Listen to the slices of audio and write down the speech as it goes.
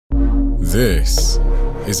This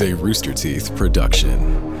is a Rooster Teeth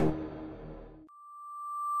production.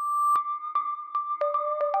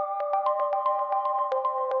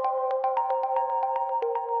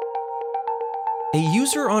 A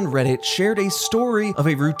user on Reddit shared a story of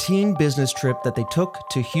a routine business trip that they took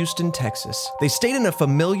to Houston, Texas. They stayed in a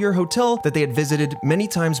familiar hotel that they had visited many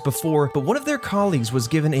times before, but one of their colleagues was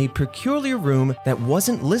given a peculiar room that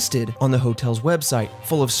wasn't listed on the hotel's website,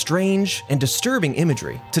 full of strange and disturbing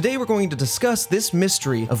imagery. Today we're going to discuss this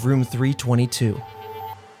mystery of room 322.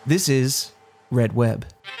 This is Red Web.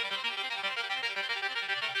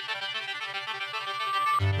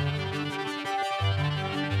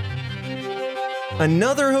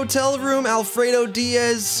 Another hotel room, Alfredo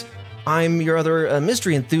Diaz. I'm your other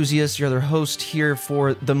mystery enthusiast, your other host here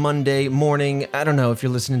for the Monday morning. I don't know if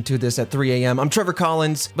you're listening to this at 3 a.m. I'm Trevor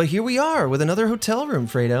Collins, but here we are with another hotel room,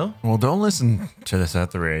 Fredo. Well, don't listen to this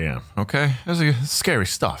at 3 a.m., okay? That's scary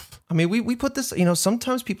stuff. I mean, we put this,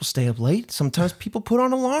 sometimes people stay up late. Sometimes people put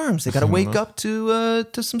on alarms. They got to wake up to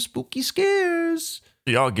some spooky scares.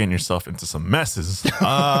 Y'all getting yourself into some messes.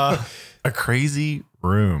 A crazy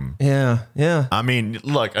room. Yeah. I mean,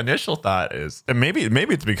 look, initial thought is, and maybe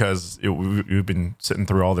it's because we've been sitting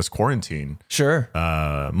through all this quarantine. Sure.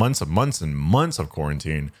 Months and months of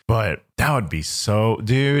quarantine. But that would be so,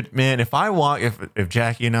 dude, man, if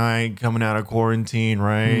Jackie and I coming out of quarantine,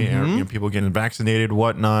 right? And, people getting vaccinated,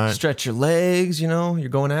 whatnot. Stretch your legs, you're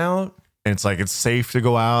going out. And it's like, it's safe to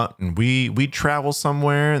go out, and we travel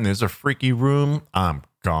somewhere and there's a freaky room. I'm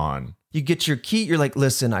gone. You get your key. You're like,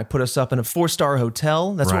 listen, I put us up in a 4-star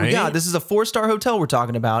hotel. That's what we got. This is a 4-star hotel we're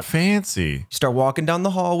talking about. Fancy. You start walking down the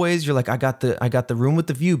hallways. You're like, I got the room with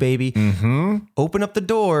the view, baby. Mm-hmm. Open up the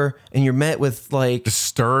door, and you're met with like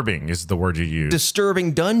disturbing is the word you use.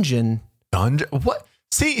 Disturbing dungeon. Dungeon? What?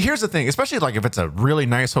 See, here's the thing. Especially like if it's a really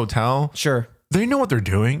nice hotel. Sure. They know what they're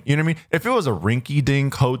doing. You know what I mean? If it was a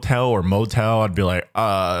rinky-dink hotel or motel, I'd be like,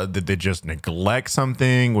 did they just neglect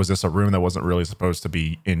something? Was this a room that wasn't really supposed to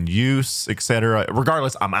be in use, etc.?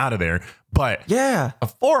 Regardless, I'm out of there. But yeah, a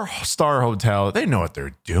 4-star hotel, they know what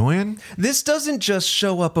they're doing. This doesn't just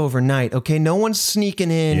show up overnight, okay? No one's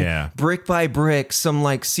sneaking in brick by brick, some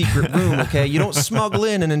like secret room, okay? You don't smuggle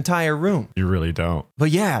in an entire room. You really don't.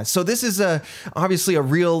 But yeah, so this is obviously a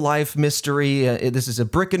real life mystery. This is a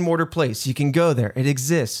brick and mortar place. You can go there. It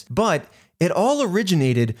exists. But it all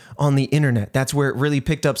originated on the internet. That's where it really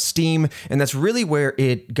picked up steam, and that's really where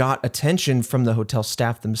it got attention from the hotel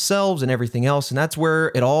staff themselves and everything else, and that's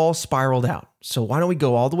where it all spiraled out. So why don't we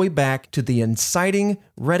go all the way back to the inciting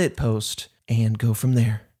Reddit post and go from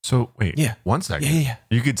there? So wait, 1 second. Yeah.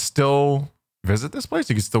 You could still visit this place?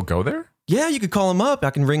 You could still go there? Yeah, you could call him up. I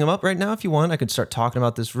can ring him up right now if you want. I could start talking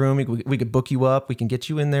about this room. We could book you up. We can get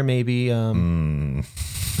you in there maybe. No.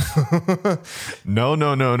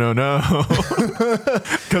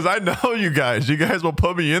 Because I know you guys. You guys will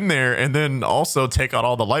put me in there and then also take out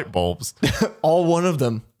all the light bulbs. All one of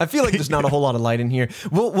them. I feel like there's not a whole lot of light in here.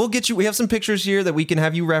 We'll get you. We have some pictures here that we can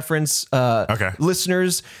have you reference. Okay.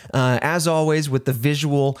 Listeners, as always, with the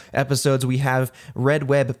visual episodes, we have Red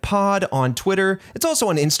Web Pod on Twitter. It's also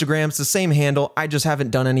on Instagram. It's the same handle. I just haven't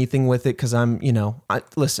done anything with it because I'm,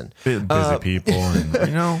 listen. Busy people.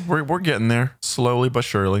 And, we're getting there slowly but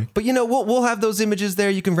surely. But, we'll have those images there.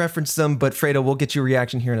 You can reference them. But, Fredo, we'll get your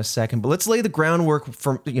reaction here in a second. But let's lay the groundwork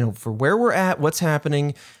for where we're at, what's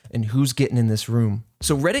happening, and who's getting in this room.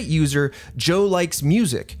 So Reddit user Joe Likes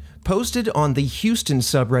Music posted on the Houston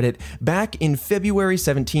subreddit back in February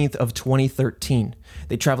 17th of 2013.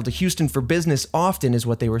 They traveled to Houston for business often is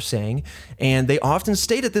what they were saying, and they often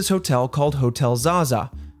stayed at this hotel called Hotel Zaza.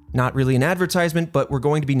 Not really an advertisement, but we're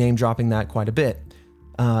going to be name dropping that quite a bit.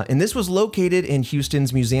 And this was located in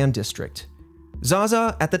Houston's Museum District.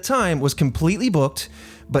 Zaza at the time was completely booked,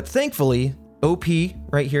 but thankfully, OP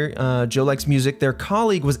right here, Joe Likes Music, their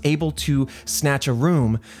colleague was able to snatch a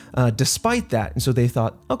room despite that. And so they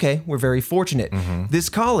thought, okay, we're very fortunate. Mm-hmm. This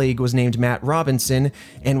colleague was named Matt Robinson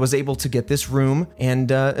and was able to get this room.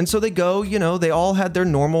 And so they go, they all had their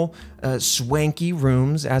normal swanky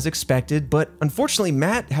rooms as expected. But unfortunately,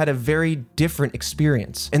 Matt had a very different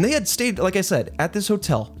experience. And they had stayed, like I said, at this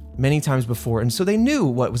hotel many times before, and so they knew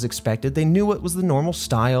what was expected. They knew what was the normal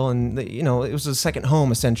style, and it was a second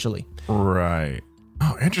home essentially. Right.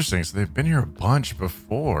 Oh, interesting. So they've been here a bunch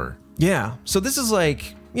before. Yeah. So this is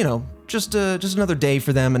like, just another day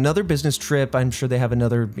for them, another business trip. I'm sure they have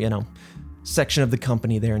another, section of the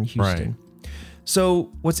company there in Houston. Right.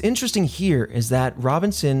 So what's interesting here is that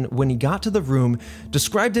Robinson, when he got to the room,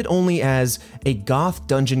 described it only as a goth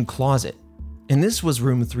dungeon closet. And this was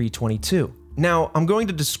room 322. Now, I'm going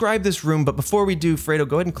to describe this room, but before we do, Fredo,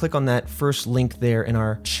 go ahead and click on that first link there in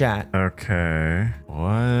our chat. Okay.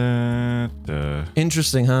 What the?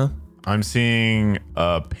 Interesting, huh? I'm seeing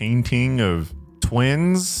a painting of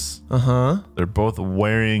twins. Uh-huh. They're both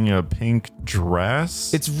wearing a pink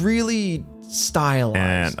dress. It's really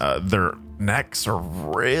stylized. And their necks are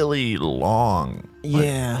really long.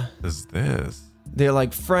 Yeah. What is this? They're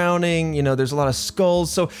like frowning, you know, there's a lot of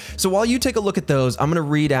skulls. So while you take a look at those, I'm going to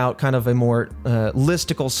read out kind of a more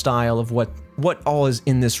listicle style of what all is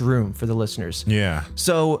in this room for the listeners. Yeah.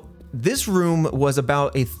 So this room was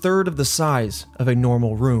about a third of the size of a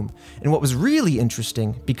normal room. And what was really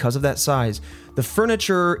interesting, because of that size, the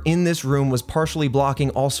furniture in this room was partially blocking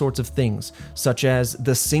all sorts of things, such as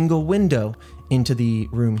the single window into the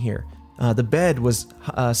room here. The bed was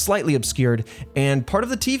slightly obscured, and part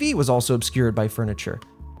of the TV was also obscured by furniture.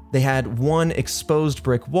 They had one exposed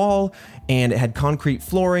brick wall, and it had concrete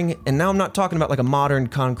flooring. And now I'm not talking about like a modern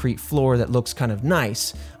concrete floor that looks kind of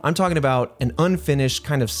nice. I'm talking about an unfinished,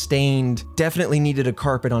 kind of stained, definitely needed a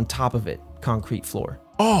carpet on top of it, concrete floor.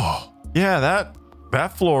 Oh, yeah,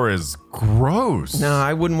 that floor is gross. No,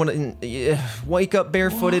 I wouldn't want to wake up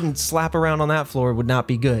barefooted and slap around on that floor. Would not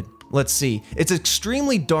be good. Let's see. It's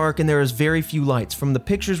extremely dark and there is very few lights. From the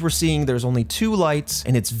pictures we're seeing, there's only 2 lights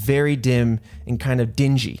and it's very dim and kind of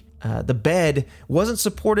dingy. The bed wasn't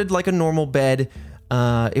supported like a normal bed.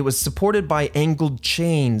 It was supported by angled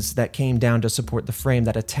chains that came down to support the frame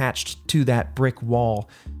that attached to that brick wall.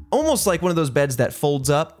 Almost like one of those beds that folds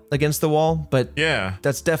up against the wall, but yeah,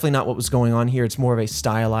 that's definitely not what was going on here. It's more of a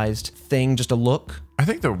stylized thing, just a look. I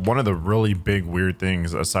think that one of the really big weird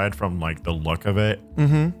things, aside from like the look of it,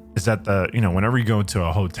 is that whenever you go into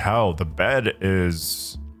a hotel, the bed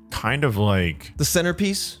is kind of like the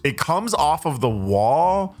centerpiece. It comes off of the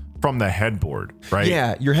wall from the headboard, right?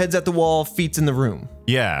 Yeah, your head's at the wall, feet's in the room.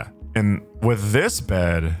 Yeah, and with this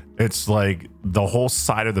bed, it's like the whole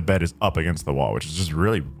side of the bed is up against the wall, which is just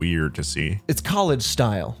really weird to see. It's college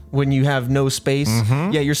style when you have no space.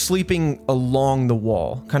 Yeah, you're sleeping along the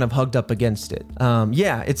wall, kind of hugged up against it.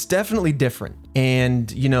 Yeah, it's definitely different. And,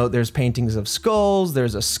 there's paintings of skulls,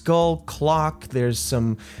 there's a skull clock, there's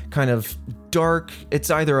some kind of dark,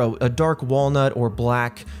 it's either a dark walnut or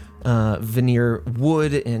black veneer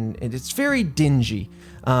wood, and it's very dingy.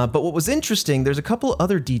 But what was interesting, there's a couple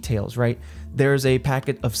other details, right? There's a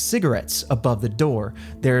packet of cigarettes above the door.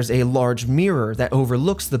 There's a large mirror that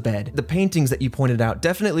overlooks the bed. The paintings that you pointed out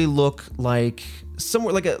definitely look like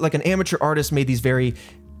somewhere like an amateur artist made these very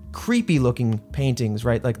creepy looking paintings,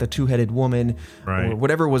 right? Like the 2-headed woman, right, or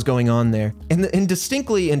whatever was going on there. And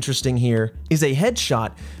distinctly interesting here is a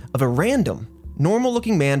headshot of a random normal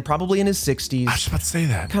looking man, probably in his 60s. I was about to say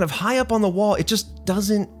that. Kind of high up on the wall. It just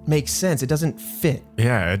doesn't make sense. It doesn't fit.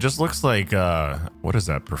 Yeah, it just looks like, what is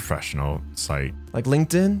that professional site? Like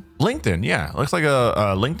LinkedIn? LinkedIn, yeah. It looks like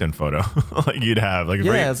a LinkedIn photo like you'd have. Like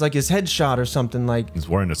it's like his headshot or something like. He's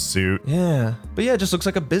wearing a suit. Yeah. But yeah, it just looks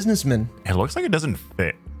like a businessman. It looks like it doesn't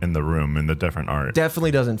fit in the room, in the different art. Definitely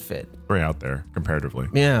doesn't fit. Very out there, comparatively.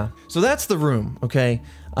 Yeah. So that's the room, okay?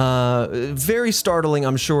 Very startling,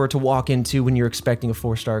 I'm sure, to walk into when you're expecting a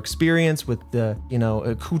 4-star experience with the,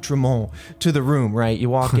 accoutrement to the room, right? You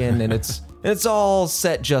walk in and it's all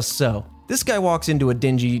set just so. This guy walks into a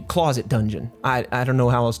dingy closet dungeon. I don't know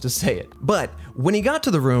how else to say it. But when he got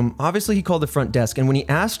to the room, obviously he called the front desk, and when he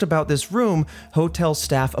asked about this room, hotel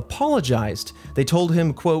staff apologized. They told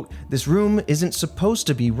him, quote, "This room isn't supposed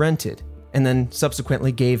to be rented," and then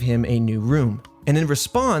subsequently gave him a new room. And in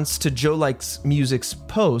response to Joe Likes Music's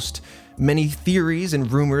post, many theories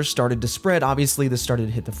and rumors started to spread. Obviously, this started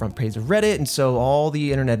to hit the front page of Reddit, and so all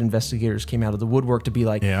the internet investigators came out of the woodwork to be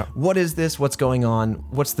like, What is this? What's going on?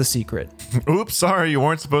 What's the secret? Oops, sorry, you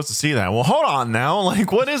weren't supposed to see that. Well, hold on now.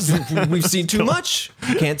 Like, what is that? We've seen too much.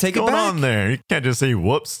 You can't take it back. What's going on there? You can't just say,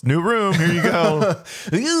 whoops, new room, here you go.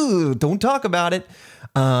 Ew, don't talk about it.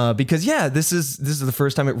 Because, this is the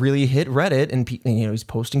first time it really hit Reddit, and he's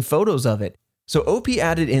posting photos of it. So OP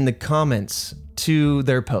added in the comments to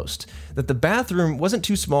their post that the bathroom wasn't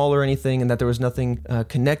too small or anything, and that there was nothing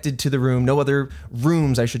connected to the room, no other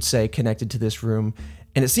rooms, I should say, connected to this room.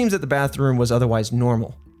 And it seems that the bathroom was otherwise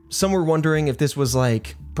normal. Some were wondering if this was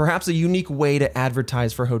like perhaps a unique way to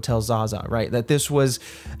advertise for Hotel Zaza, right? That this was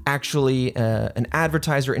actually an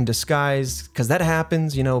advertiser in disguise, because that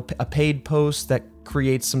happens, a paid post that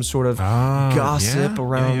creates some sort of gossip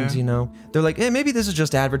around, They're like, maybe this is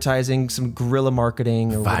just advertising, some guerrilla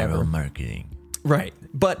marketing or whatever. Viral marketing. Right.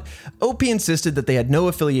 But OP insisted that they had no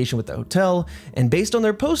affiliation with the hotel, and based on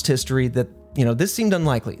their post history, that this seemed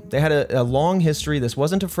unlikely. They had a long history. This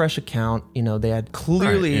wasn't a fresh account. They had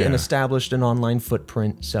clearly an established and online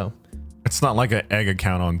footprint. So It's not like an egg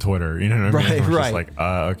account on Twitter. You know what I mean? Right, It's right. just like,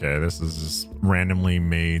 okay, this is just randomly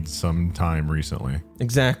made sometime recently.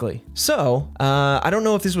 Exactly. So, I don't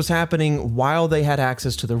know if this was happening while they had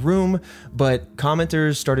access to the room, but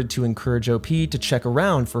commenters started to encourage OP to check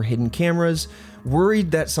around for hidden cameras,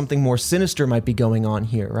 worried that something more sinister might be going on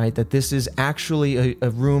here, right? That this is actually a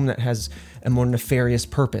room that has a more nefarious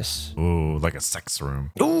purpose. Ooh, like a sex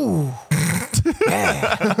room. Ooh.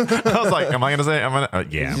 I was like, am I gonna say it? I'm gonna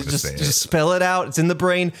just, say it. just spell it out. It's in the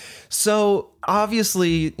brain. So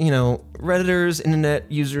obviously, Redditors,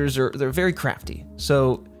 internet users they're very crafty.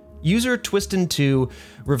 So user Twistin2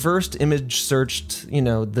 reversed image searched,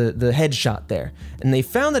 the headshot there, and they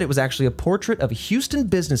found that it was actually a portrait of a Houston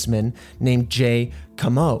businessman named Jay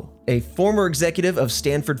Camo, a former executive of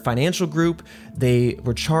Stanford Financial Group. They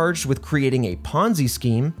were charged with creating a Ponzi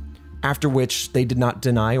scheme, after which they did not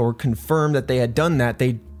deny or confirm that they had done that.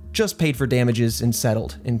 They just paid for damages and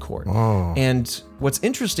settled in court. And what's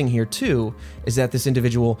interesting here too is that this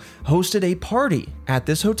individual hosted a party at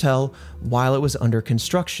this hotel while it was under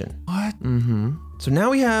construction. What? So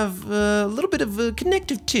now we have a little bit of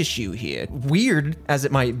connective tissue here. Weird as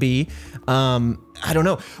it might be, I don't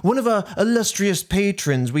know. One of our illustrious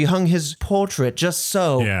patrons, we hung his portrait just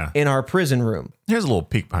so in our prison room. Here's a little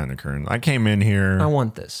peek behind the curtain. I came in here. I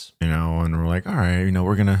want this. And we're like, all right,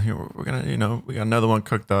 we're gonna, we got another one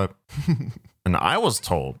cooked up. And I was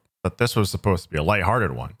told that this was supposed to be a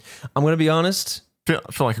lighthearted one. I'm gonna be honest. I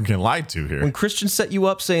feel like I'm getting lied to here. When Christian set you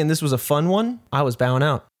up saying this was a fun one, I was bowing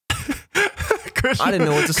out. Christian, I didn't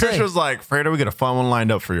know what to say. Christian was like, Fredo, we got a fun one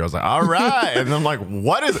lined up for you. I was like, all right. And I'm like,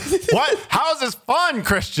 what is it? What? How is this fun,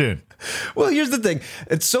 Christian? Well, here's the thing.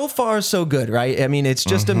 It's so far so good, right? I mean, it's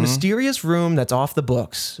just a mysterious room that's off the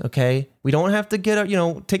books, okay? We don't have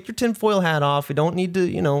to take your tinfoil hat off. We don't need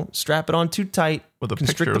to, strap it on too tight. With a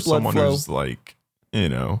constrict picture the of blood someone flow. who's like,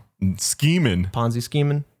 scheming. Ponzi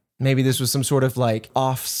scheming. Maybe this was some sort of like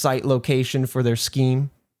off-site location for their scheme.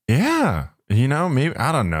 Yeah. Maybe,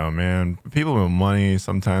 I don't know, man. People with money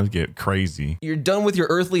sometimes get crazy. You're done with your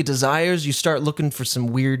earthly desires. You start looking for some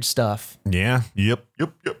weird stuff. Yeah. Yep.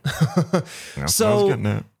 That's what I was getting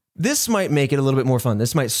at. This might make it a little bit more fun.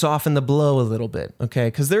 This might soften the blow a little bit, okay?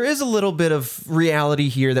 Because there is a little bit of reality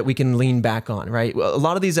here that we can lean back on, right? A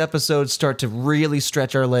lot of these episodes start to really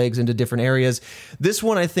stretch our legs into different areas. This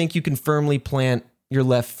one, I think you can firmly plant your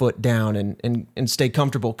left foot down and stay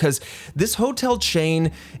comfortable, because this hotel chain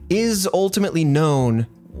is ultimately known,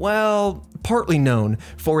 partly known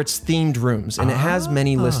for its themed rooms, and it has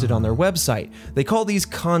many listed on their website. They call these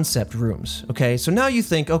concept rooms, okay? So now you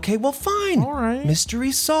think, okay, well, fine. All right.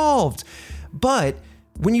 Mystery solved. But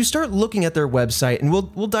when you start looking at their website, and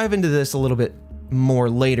we'll dive into this a little bit more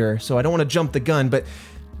later, so I don't want to jump the gun, but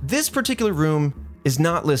this particular room is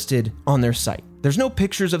not listed on their site. There's no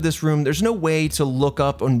pictures of this room. There's no way to look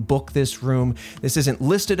up and book this room. This isn't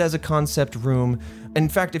listed as a concept room. In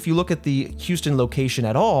fact, if you look at the Houston location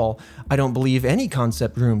at all, I don't believe any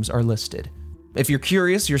concept rooms are listed. If you're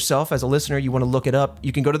curious yourself as a listener, you want to look it up,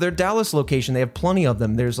 you can go to their Dallas location. They have plenty of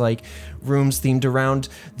them. There's like rooms themed around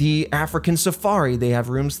the African safari. They have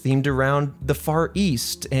rooms themed around the Far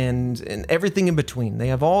East and everything in between. They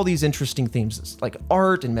have all these interesting themes like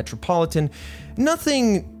art and metropolitan.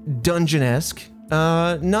 Nothing dungeon-esque,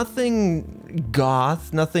 nothing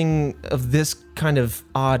goth, nothing of this kind of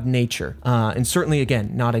odd nature. And certainly,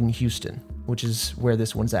 again, not in Houston, which is where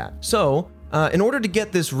this one's at. So, in order to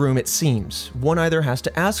get this room, it seems, one either has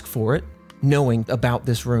to ask for it, knowing about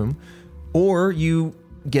this room, or you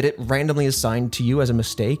get it randomly assigned to you as a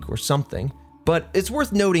mistake or something. But it's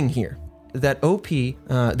worth noting here that OP,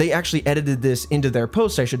 they actually edited this into their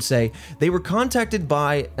post, I should say. They were contacted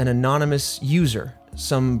by an anonymous user,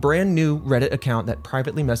 some brand new Reddit account that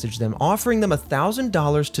privately messaged them, offering them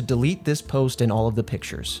 $1,000 to delete this post and all of the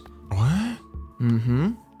pictures. What?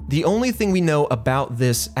 The only thing we know about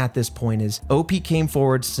this at this point is OP came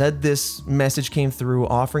forward, said this message came through,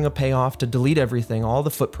 offering a payoff to delete everything, all the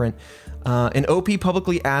footprint, and OP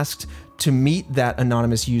publicly asked to meet that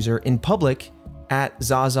anonymous user in public at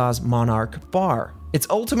Zaza's Monarch Bar. It's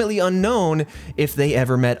ultimately unknown if they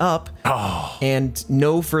ever met up, and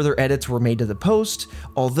no further edits were made to the post,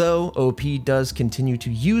 although OP does continue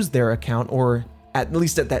to use their account, or at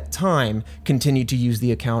least at that time, continue to use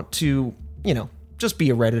the account to, just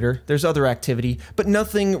be a Redditor. There's other activity, but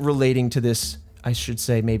nothing relating to this, I should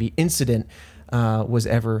say, maybe incident was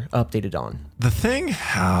ever updated on. The thing,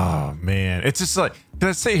 oh man, it's just like, did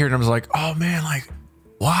I sit here and I was like, oh man, like,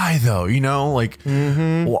 why though?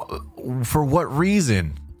 For what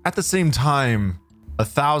reason? At the same time,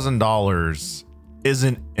 $1,000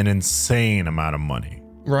 isn't an insane amount of money.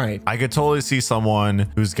 Right. I could totally see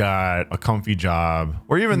someone who's got a comfy job,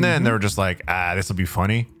 or even then they were just like, this will be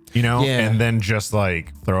funny, you know, Yeah. and then just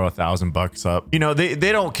like throw $1,000 up. You know, they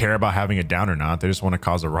don't care about having it down or not. They just want to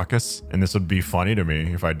cause a ruckus. And this would be funny to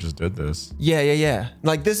me if I just did this. Yeah.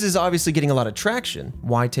 Like, this is obviously getting a lot of traction.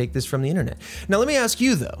 Why take this from the internet? Now, let me ask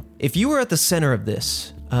you, though. If you were at the center of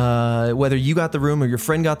this, whether you got the room or your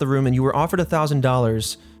friend got the room and you were offered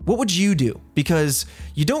 $1,000, what would you do? Because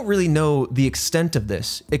you don't really know the extent of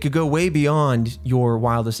this. It could go way beyond your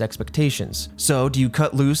wildest expectations. So do you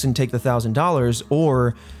cut loose and take the $1,000,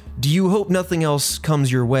 or do you hope nothing else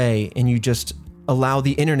comes your way and you just allow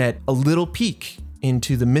the internet a little peek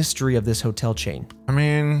into the mystery of this hotel chain? I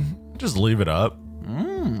mean, just leave it up.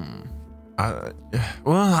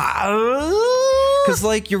 Because,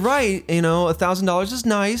 like, you're right, you know, $1,000 is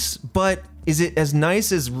nice, but is it as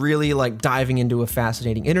nice as really like diving into a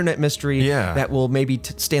fascinating internet mystery that will maybe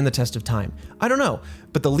stand the test of time? I don't know,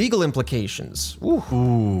 but the legal implications,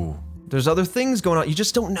 there's other things going on. You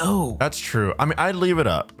just don't know. That's true. I mean, I'd leave it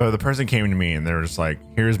up. The person came to me and they're just like,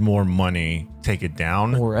 here's more money, take it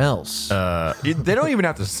down. Or else. They don't even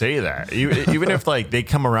have to say that. Even if like they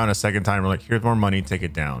come around a second time, we're like, here's more money, take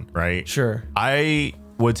it down, right? Sure. I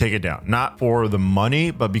would take it down, not for the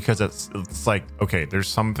money, but because it's like, okay, there's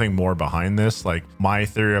something more behind this. Like, my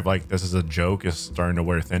theory of like this is a joke is starting to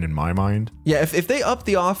wear thin in my mind. Yeah, if they up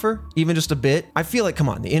the offer even just a bit, I feel like, come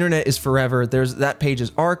on, the internet is forever. That page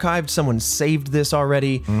is archived. Someone saved this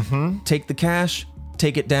already. Take the cash,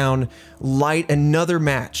 take it down, light another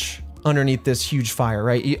match underneath this huge fire,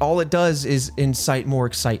 right? All it does is incite more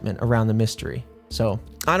excitement around the mystery. So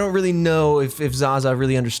I don't really know if Zaza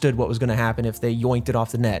really understood what was going to happen if they yoinked it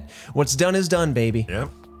off the net. What's done is done, baby. Yep.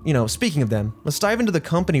 You know, speaking of them, let's dive into the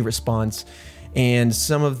company response and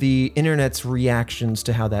some of the internet's reactions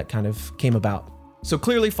to how that kind of came about. So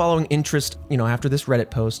clearly following interest, you know, after this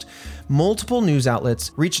Reddit post, multiple news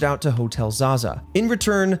outlets reached out to Hotel Zaza. In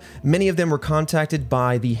return, many of them were contacted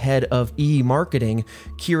by the head of marketing,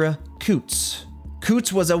 Kira Coots.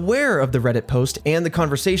 Coots was aware of the Reddit post and the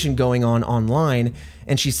conversation going on online,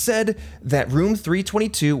 and she said that room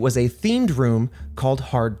 322 was a themed room called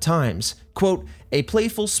Hard Times. Quote, a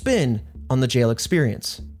playful spin on the jail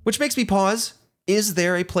experience. Which makes me pause. Is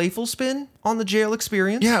there a playful spin on the jail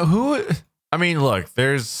experience? Yeah, I mean, look,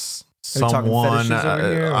 there's someone,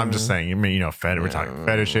 I'm just saying, we're talking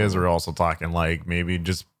fetishes. We're also talking like maybe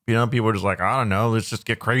just, people are just like, I don't know, let's just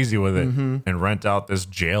get crazy with it and rent out this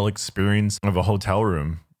jail experience of a hotel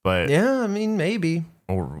room. But yeah, I mean, maybe.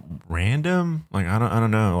 Or random, like I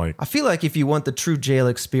don't know. Like, I feel like if you want the true jail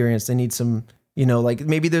experience, they need some, like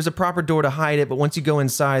maybe there's a proper door to hide it, but once you go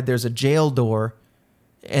inside, there's a jail door,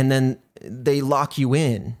 and then they lock you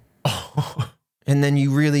in. And then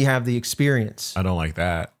you really have the experience. I don't like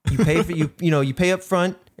that. You pay for you pay up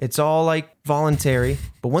front. It's all like voluntary,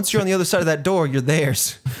 but once you're on the other side of that door, you're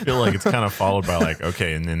theirs. I feel like it's kind of followed by like,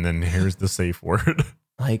 okay, and then here's the safe word.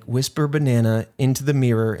 Like whisper banana into the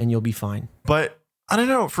mirror and you'll be fine. But I don't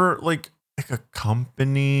know, for like a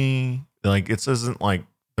company, like it isn't like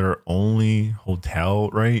their only hotel,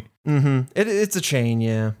 right? It's a chain,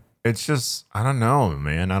 yeah. It's just, I don't know,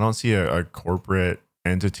 man. I don't see a corporate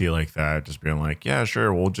entity like that just being like, yeah,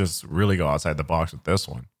 sure, we'll just really go outside the box with this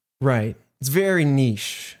one. Right. It's very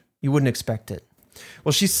niche. You wouldn't expect it.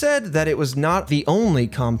 Well, she said that it was not the only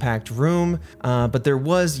compact room, but there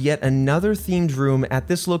was yet another themed room at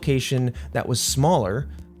this location that was smaller,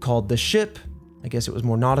 called the Ship. I guess it was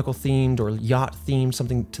more nautical themed or yacht themed,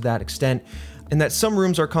 something to that extent. And that some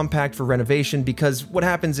rooms are compact for renovation, because what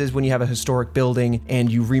happens is when you have a historic building and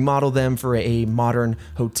you remodel them for a modern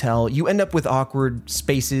hotel, you end up with awkward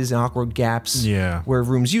spaces and awkward gaps where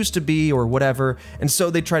rooms used to be or whatever. And so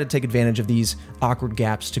they try to take advantage of these awkward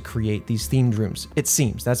gaps to create these themed rooms. It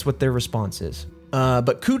seems that's what their response is.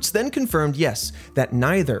 But Coots then confirmed, yes, that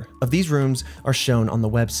neither of these rooms are shown on the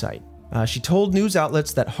website. She told news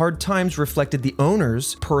outlets that Hard Times reflected the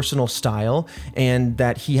owner's personal style and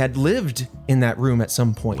that he had lived in that room at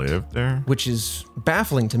some point. Lived there? Which is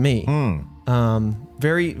baffling to me.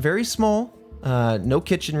 Very, very small. No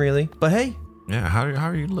kitchen, really. But hey. Yeah, how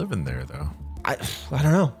are you living there, though? I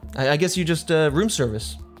don't know. I guess you just room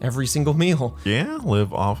service every single meal. Yeah,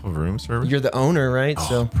 live off of room service. You're the owner, right?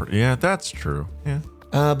 Yeah, that's true. Yeah.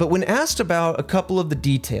 But when asked about a couple of the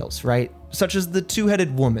details, right, such as the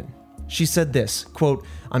two-headed woman, she said this, quote,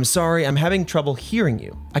 I'm sorry, I'm having trouble hearing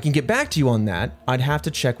you. I can get back to you on that. I'd have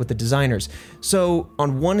to check with the designers. So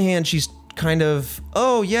on one hand, she's kind of,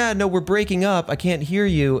 oh yeah, no, we're breaking up. I can't hear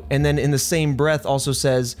you. And then in the same breath also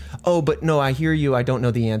says, oh, but no, I hear you. I don't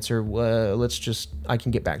know the answer. I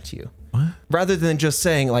can get back to you. What? rather than just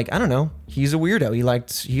saying like, I don't know, he's a weirdo.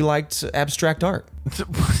 He liked abstract art.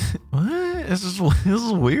 What? This is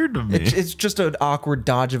weird to me. It's just an awkward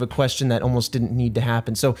dodge of a question that almost didn't need to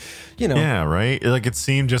happen. So, Yeah, right? Like it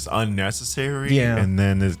seemed just unnecessary. Yeah. And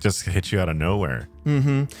then it just hit you out of nowhere.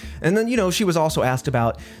 And then, she was also asked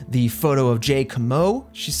about the photo of Jay Camo.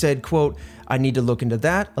 She said, quote, I need to look into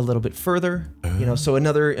that a little bit further. So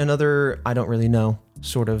another I don't really know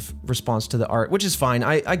sort of response to the art, which is fine.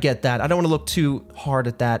 I get that. I don't want to look too hard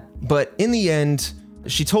at that. But in the end,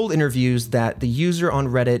 she told interviews that the user on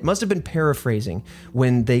Reddit must have been paraphrasing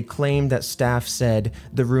when they claimed that staff said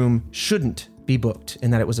the room shouldn't be booked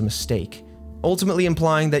and that it was a mistake. Ultimately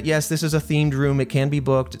implying that, yes, this is a themed room, it can be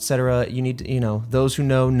booked, etc. You need to, those who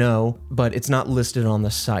know, but it's not listed on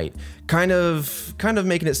the site. Kind of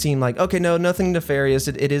making it seem like, okay, no, nothing nefarious,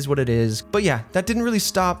 it is what it is. But yeah, that didn't really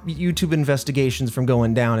stop YouTube investigations from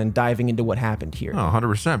going down and diving into what happened here. Oh,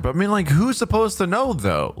 100%. But I mean, like, who's supposed to know,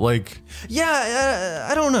 though? Like... Yeah,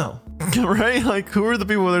 I don't know. Right? Like, who are the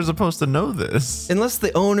people that are supposed to know this? Unless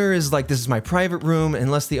the owner is like, this is my private room,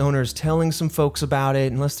 unless the owner is telling some folks about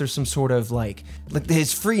it, unless there's some sort of like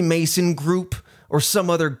his Freemason group or some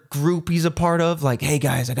other group he's a part of, like, hey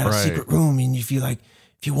guys, I got a secret room and if you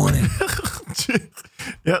want it.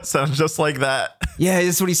 Yeah, sounds just like that. Yeah,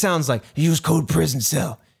 that's what he sounds like. Use code prison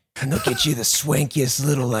cell and they'll get you the swankiest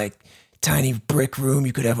little like tiny brick room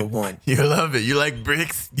you could ever want. You love it. You like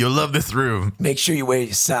bricks? You'll love this room. Make sure you wear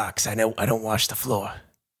your socks. I know I don't wash the floor.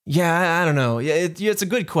 Yeah, I don't know. Yeah, it's a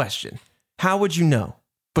good question. How would you know?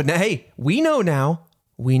 But now, hey, we know now.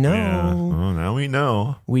 We know. Yeah. Well, now we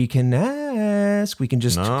know. We can ask. We can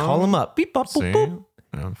just call him up. Beep, bop, boop,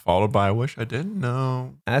 boop. Followed by I wish I didn't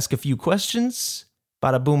know. Ask a few questions.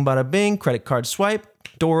 Bada boom, bada bing. Credit card swipe.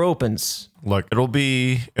 Door opens. Look, it'll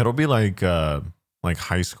be like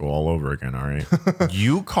high school all over again. All right.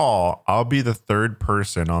 You call. I'll be the third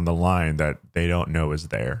person on the line that they don't know is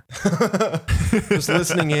there. Just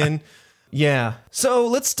listening in. Yeah. So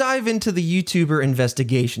let's dive into the YouTuber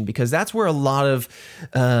investigation because that's where a lot of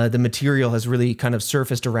the material has really kind of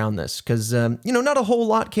surfaced around this. Because not a whole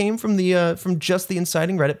lot came from from just the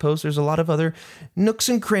inciting Reddit post. There's a lot of other nooks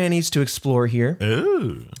and crannies to explore here.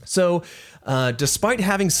 Ooh. So despite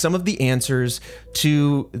having some of the answers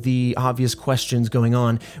to the obvious questions going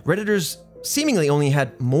on, Redditors seemingly only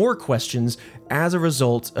had more questions as a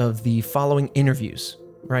result of the following interviews.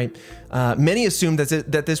 Right. Many assumed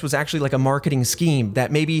that this was actually like a marketing scheme,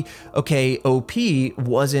 that maybe, okay, OP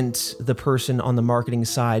wasn't the person on the marketing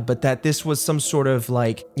side, but that this was some sort of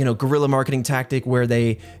like, guerrilla marketing tactic where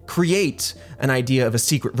they create an idea of a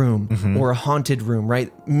secret room or a haunted room,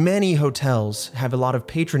 right? Many hotels have a lot of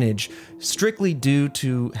patronage strictly due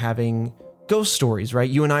to having ghost stories, right?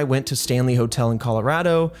 You and I went to Stanley Hotel in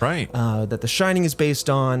Colorado, right? That The Shining is based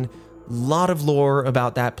on. Lot of lore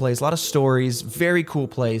about that place, a lot of stories, very cool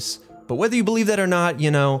place. But whether you believe that or not,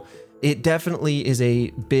 it definitely is a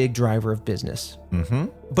big driver of business.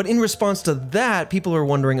 But in response to that, people are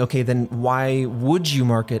wondering, okay, then why would you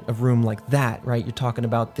market a room like that, right? You're talking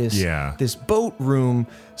about this boat room.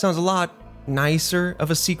 Sounds a lot nicer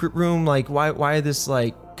of a secret room. Like why this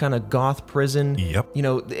like kind of goth prison? Yep.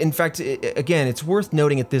 In fact, again, it's worth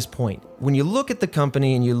noting at this point, when you look at the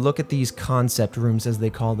company and you look at these concept rooms, as they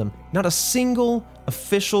call them, not a single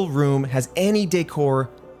official room has any decor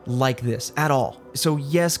like this at all. So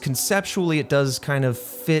yes, conceptually it does kind of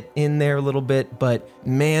fit in there a little bit, but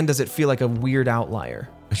man, does it feel like a weird outlier.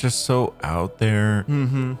 It's just so out there.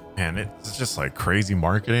 And it's just like crazy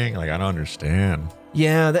marketing. Like, I don't understand.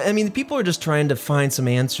 Yeah, people are just trying to find some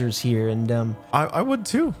answers here, and I would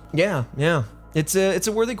too. Yeah. It's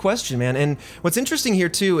a worthy question, man. And what's interesting here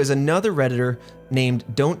too is another Redditor named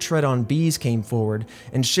Don't Tread on Bees came forward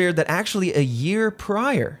and shared that actually a year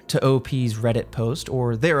prior to OP's Reddit post,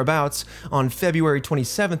 or thereabouts, on February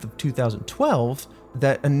 27th of 2012,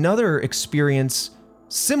 that another experience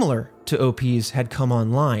similar to OP's had come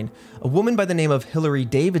online. A woman by the name of Hillary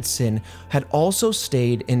Davidson had also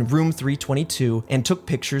stayed in room 322 and took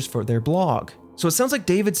pictures for their blog. So it sounds like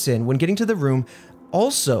Davidson, when getting to the room,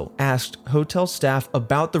 also asked hotel staff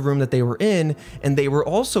about the room that they were in, and they were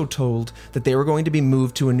also told that they were going to be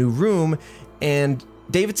moved to a new room, and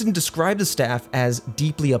Davidson described the staff as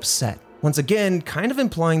deeply upset. Once again, kind of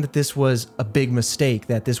implying that this was a big mistake,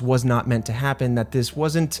 that this was not meant to happen, that this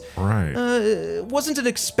wasn't wasn't an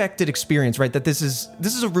expected experience, right? That this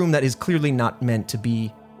is a room that is clearly not meant to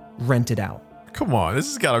be rented out. Come on, this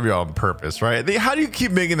has got to be on purpose, right? How do you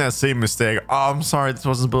keep making that same mistake? Oh, I'm sorry, this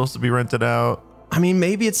wasn't supposed to be rented out. I mean,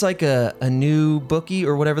 maybe it's like a new bookie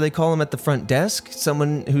or whatever they call them at the front desk.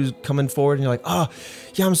 Someone who's coming forward and you're like, oh,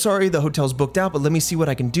 yeah, I'm sorry, the hotel's booked out, but let me see what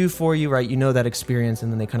I can do for you, right? You know that experience,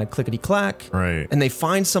 and then they kind of clickety-clack. Right. And they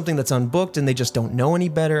find something that's unbooked and they just don't know any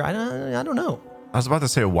better. I don't know. I was about to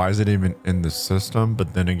say, why is it even in the system?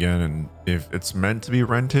 But then again, if it's meant to be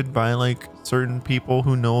rented by like certain people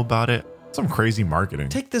who know about it, some crazy marketing.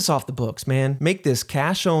 Take this off the books, man. Make this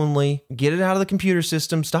cash only. Get it out of the computer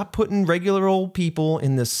system. Stop putting regular old people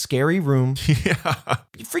in this scary room. Yeah.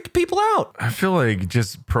 You freak people out. I feel like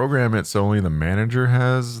just program it so only the manager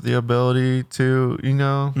has the ability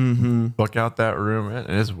to, book out that room.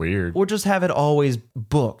 It's weird. Or just have it always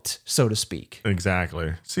booked, so to speak.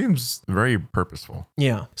 Exactly. Seems very purposeful.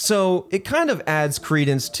 Yeah. So it kind of adds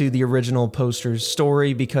credence to the original poster's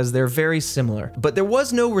story because they're very similar. But there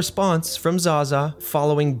was no response from Zaza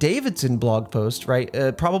following Davidson blog post, right?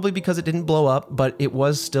 Probably because it didn't blow up, but it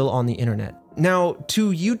was still on the internet. Now,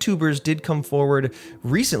 2 YouTubers did come forward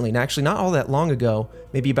recently, and actually not all that long ago,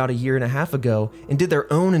 maybe about a year and a half ago, and did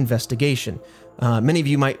their own investigation. Many of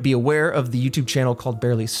you might be aware of the YouTube channel called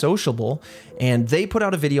Barely Sociable, and they put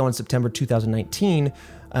out a video in September 2019.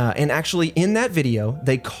 And actually, in that video,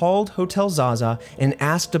 they called Hotel Zaza and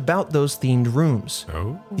asked about those themed rooms.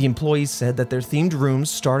 Oh. The employees said that their themed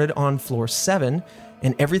rooms started on floor 7,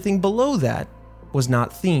 and everything below that was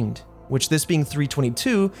not themed, which, this being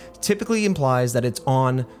 322, typically implies that it's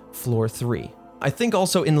on floor 3. I think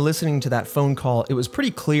also in listening to that phone call, it was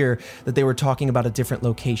pretty clear that they were talking about a different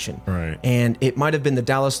location. Right. And it might have been the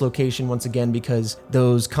Dallas location once again, because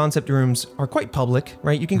those concept rooms are quite public,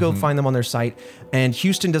 right? You can go find them on their site. And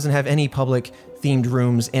Houston doesn't have any public themed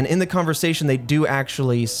rooms. And in the conversation, they do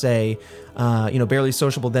actually say, Barely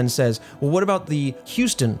Sociable then says, well, what about the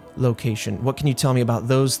Houston location? What can you tell me about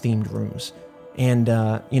those themed rooms? And,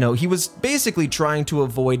 he was basically trying to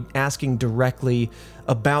avoid asking directly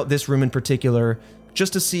about this room in particular,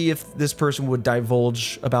 just to see if this person would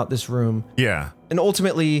divulge about this room. Yeah. And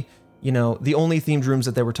ultimately, the only themed rooms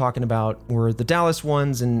that they were talking about were the Dallas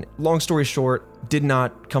ones, and long story short, did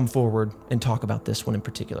not come forward and talk about this one in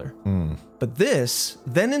particular. But this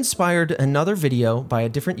then inspired another video by a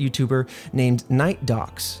different YouTuber named Night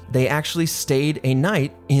Docs. They actually stayed a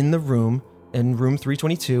night in the room, in room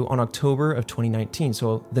 322, on October of 2019,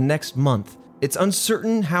 so the next month. It's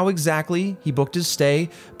uncertain how exactly he booked his stay,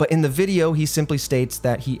 but in the video, he simply states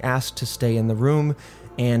that he asked to stay in the room,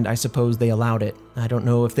 and I suppose they allowed it. I don't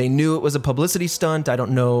know if they knew it was a publicity stunt. I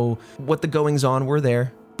don't know what the goings-on were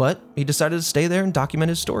there, but he decided to stay there and document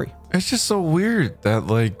his story. It's just so weird that,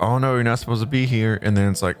 like, oh no, you're not supposed to be here. And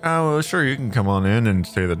then it's like, oh, well, sure, you can come on in and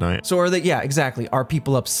stay the night. So are they, yeah, exactly. Are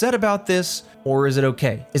people upset about this, or is it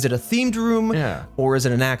okay? Is it a themed room? Yeah. Or is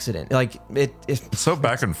it an accident? Like, It's so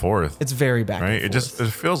back and forth. it's very back right? and forth.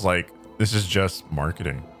 It feels like this is just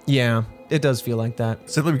marketing. Yeah, it does feel like that.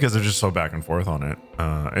 Simply because they're just so back and forth on it.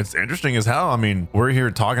 It's interesting as hell. I mean, we're here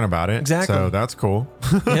talking about it. Exactly. So that's cool.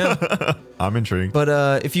 Yeah. I'm intrigued.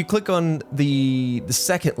 But if you click on the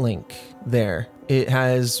second link there, it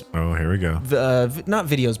has Oh, here we go. not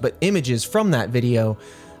videos, but images from that video.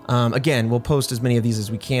 Again, we'll post as many of these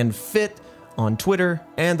as we can fit on Twitter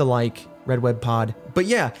and the like, Red Web Pod. But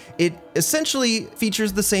yeah, it essentially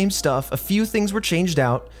features the same stuff. A few things were changed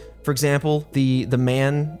out. For example, the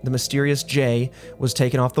mysterious Jay, was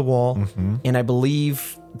taken off the wall, and I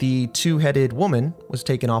believe the 2-headed woman was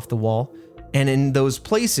taken off the wall. And in those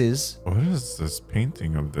places, What is this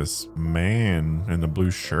painting of this man in the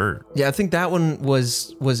blue shirt? yeah, I think that one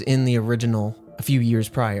was in the original a few years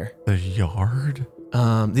prior. The yard?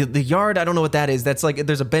 The yard, I don't know what that is. That's like,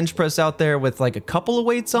 there's a bench press out there with like a couple of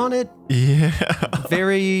weights on it. Yeah.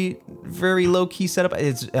 Very, very low key setup.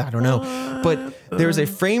 I don't know, but there's a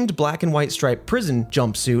framed black and white striped prison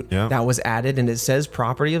jumpsuit that was added, and it says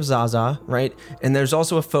property of Zaza, right? And there's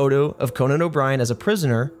also a photo of Conan O'Brien as a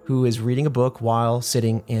prisoner who is reading a book while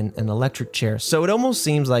sitting in an electric chair. So it almost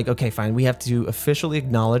seems like, okay, fine, we have to officially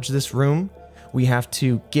acknowledge this room. We have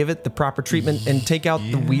to give it the proper treatment and take out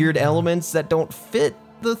the weird elements that don't fit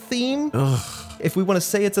the theme. If we want to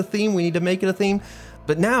say it's a theme, we need to make it a theme.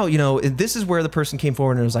 But now, this is where the person came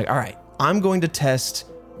forward and was like, all right, I'm going to test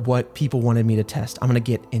what people wanted me to test. I'm going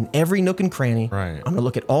to get in every nook and cranny. Right. I'm going to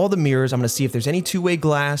look at all the mirrors. I'm going to see if there's any two-way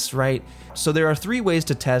glass, right? So there are 3 ways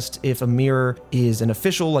to test if a mirror is an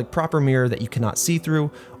official, like proper mirror that you cannot see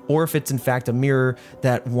through, or if it's in fact a mirror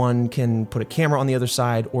that one can put a camera on the other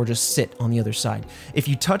side or just sit on the other side. If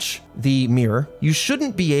you touch the mirror, you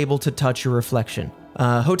shouldn't be able to touch your reflection.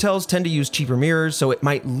 Hotels tend to use cheaper mirrors, so it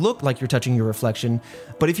might look like you're touching your reflection,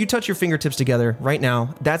 but if you touch your fingertips together right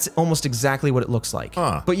now, that's almost exactly what it looks like.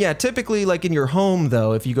 But yeah, typically like in your home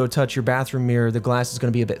though, if you go touch your bathroom mirror, the glass is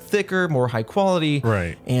going to be a bit thicker, more high quality,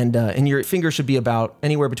 right? And your finger should be about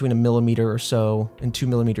anywhere between 1 millimeter or so and 2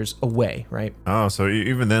 millimeters away, right? Oh, so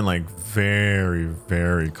even then, like very,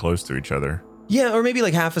 very close to each other. Yeah, or maybe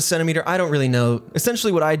like half a centimeter. I don't really know.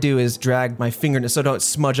 Essentially what I do is drag my fingernail, so don't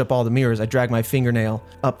smudge up all the mirrors. I drag my fingernail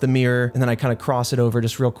up the mirror and then I kind of cross it over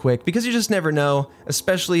just real quick because you just never know,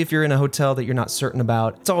 especially if you're in a hotel that you're not certain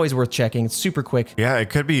about. It's always worth checking. It's super quick. Yeah, it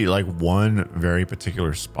could be like one very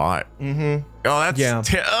particular spot. Mm-hmm. Oh, that's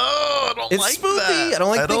I don't it's like spooky. that. I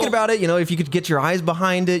don't like thinking about it. You know, if you could get your eyes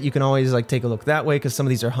behind it, you can always like take a look that way because some of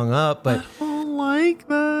these are hung up, but I don't like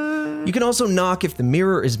that. You can also knock if the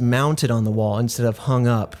mirror is mounted on the wall instead of hung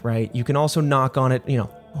up, right? You can also knock on it,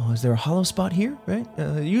 oh, is there a hollow spot here, right?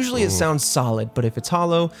 Usually it sounds solid, but if it's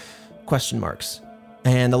hollow, question marks.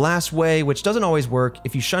 And the last way, which doesn't always work,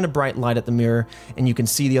 if you shine a bright light at the mirror and you can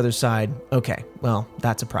see the other side, okay, well,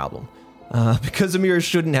 that's a problem. Because the mirror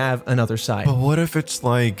shouldn't have another side. But what if it's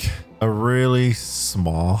like a really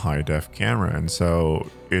small high-def camera and so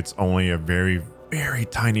it's only a very, very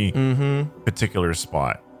tiny particular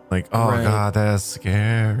spot? Like, oh right. God, that's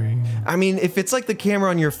scary. I mean, if it's like the camera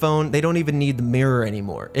on your phone, they don't even need the mirror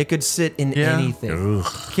anymore. It could sit in anything.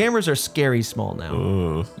 Ugh. Cameras are scary small now.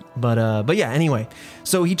 Ugh. But yeah, anyway.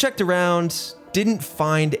 So he checked around, didn't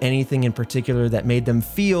find anything in particular that made them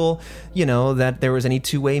feel, that there was any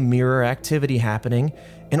two-way mirror activity happening.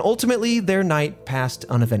 And ultimately, their night passed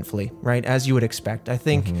uneventfully, right? As you would expect. I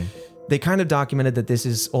think they kind of documented that this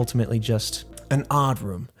is ultimately just an odd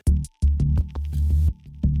room.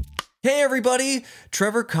 Hey everybody,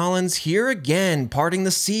 Trevor Collins here again, parting the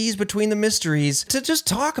seas between the mysteries to just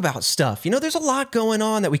talk about stuff. There's a lot going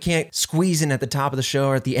on that we can't squeeze in at the top of the show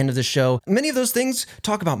or at the end of the show. Many of those things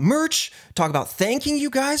talk about merch, talk about thanking you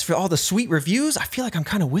guys for all the sweet reviews. I feel like I'm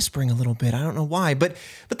kind of whispering a little bit. I don't know why, but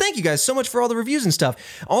thank you guys so much for all the reviews and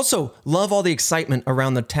stuff. Also, love all the excitement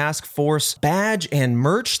around the Task Force badge and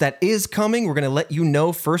merch that is coming. We're going to let you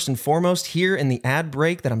know first and foremost here in the ad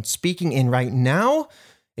break that I'm speaking in right now,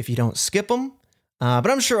 if you don't skip them. But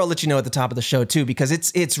I'm sure I'll let you know at the top of the show too, because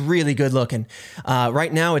it's really good looking.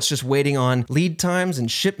 Right now, it's just waiting on lead times and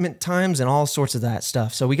shipment times and all sorts of that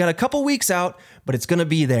stuff. So we got a couple weeks out, but it's going to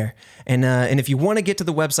be there. And if you want to get to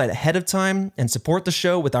the website ahead of time and support the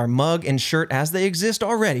show with our mug and shirt as they exist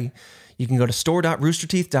already, you can go to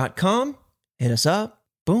store.roosterteeth.com, hit us up.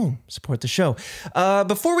 Boom, support the show.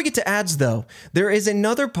 Before we get to ads, though, there is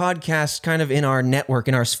another podcast kind of in our network,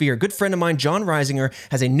 in our sphere. A good friend of mine, John Reisinger,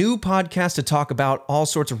 has a new podcast to talk about all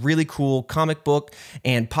sorts of really cool comic book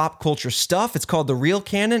and pop culture stuff. It's called The Real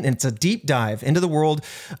Canon, and it's a deep dive into the world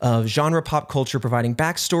of genre pop culture, providing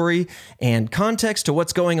backstory and context to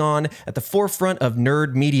what's going on at the forefront of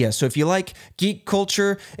nerd media. So if you like geek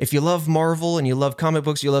culture, if you love Marvel and you love comic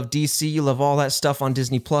books, you love DC, you love all that stuff on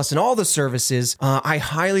Disney Plus and all the services,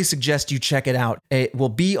 I highly suggest you check it out. It will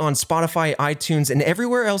be on Spotify, iTunes, and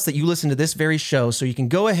everywhere else that you listen to this very show, so you can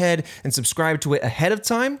go ahead and subscribe to it ahead of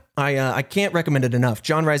time. I can't recommend it enough.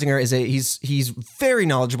 John Reisinger he's very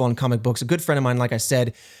knowledgeable in comic books, a good friend of mine, like I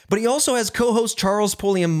said, but he also has co-host Charles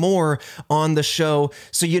Pulliam Moore on the show,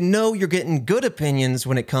 so you're getting good opinions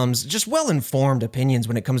when it comes, just well-informed opinions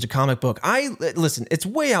when it comes to comic book. Listen, it's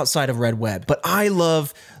way outside of Red Web, but I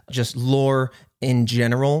love just lore in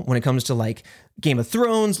general when it comes to like Game of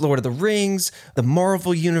Thrones, Lord of the Rings, the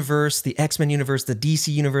Marvel universe, the X-Men universe, the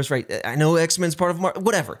DC universe, right? I know X-Men's part of Marvel,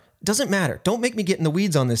 whatever. Doesn't matter. Don't make me get in the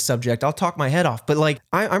weeds on this subject. I'll talk my head off. But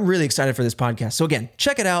I'm really excited for this podcast. So again,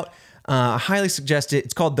 check it out. I highly suggest it.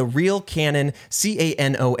 It's called The Real Canon,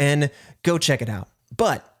 CANON. Go check it out.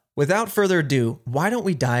 But without further ado, why don't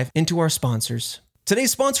we dive into our sponsors?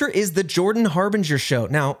 Today's sponsor is The Jordan Harbinger Show.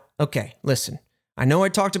 Now, okay, listen. I know I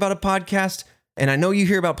talked about a podcast, and I know you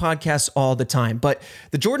hear about podcasts all the time, but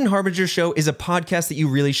The Jordan Harbinger Show is a podcast that you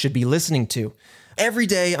really should be listening to. Every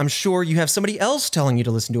day, I'm sure you have somebody else telling you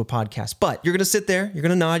to listen to a podcast, but you're going to sit there, you're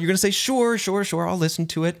going to nod, you're going to say, sure, I'll listen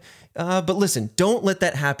to it. But listen, don't let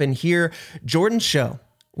that happen here. Jordan's show,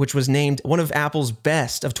 which was named one of Apple's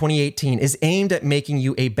best of 2018, is aimed at making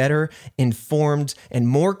you a better informed and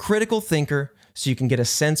more critical thinker, so you can get a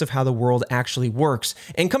sense of how the world actually works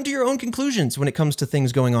and come to your own conclusions when it comes to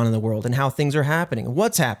things going on in the world and how things are happening,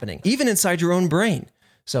 what's happening, even inside your own brain.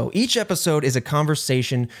 So each episode is a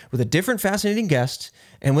conversation with a different fascinating guest,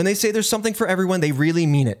 And when they say there's something for everyone, they really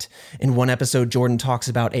mean it. In one episode, Jordan talks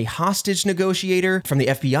about a hostage negotiator from the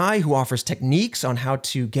FBI who offers techniques on how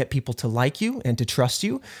to get people to like you and to trust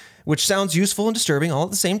you, which sounds useful and disturbing all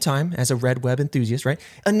at the same time as a red web enthusiast, right?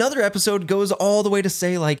 Another episode goes all the way to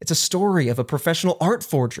say, like, it's a story of a professional art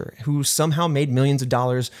forger who somehow made millions of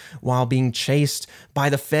dollars while being chased by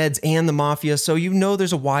the feds and the mafia. So you know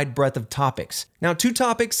there's a wide breadth of topics. Now, 2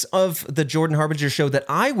 topics of the Jordan Harbinger show that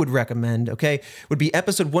I would recommend, okay, would be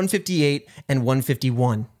episode 158 and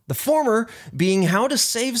 151. The former being how to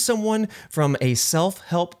save someone from a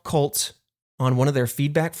self-help cult on one of their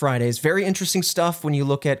Feedback Fridays. Very interesting stuff when you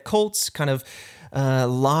look at cults, kind of a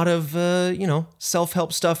lot of,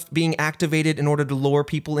 self-help stuff being activated in order to lure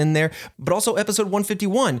people in there. But also episode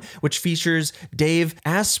 151, which features Dave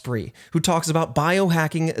Asprey, who talks about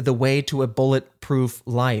biohacking the way to a bulletproof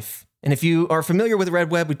life. And if you are familiar with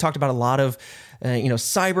Red Web, we talked about a lot of,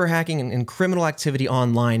 cyber hacking and criminal activity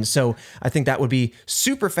online. So I think that would be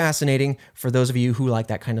super fascinating for those of you who like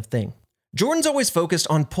that kind of thing. Jordan's always focused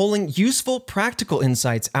on pulling useful, practical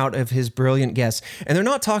insights out of his brilliant guests, and they're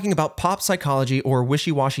not talking about pop psychology or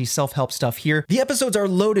wishy-washy self-help stuff here. The episodes are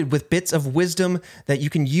loaded with bits of wisdom that you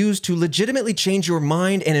can use to legitimately change your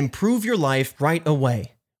mind and improve your life right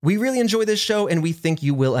away. We really enjoy this show, and we think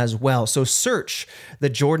you will as well. So search The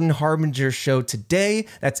Jordan Harbinger Show today.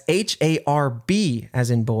 That's HARB as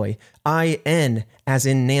in boy, IN as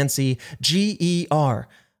in Nancy, GER.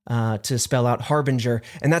 To spell out Harbinger.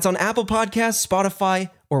 And that's on Apple Podcasts, Spotify,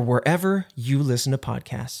 or wherever you listen to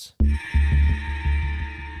podcasts.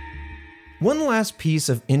 One last piece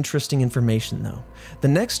of interesting information, though. The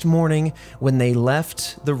next morning, when they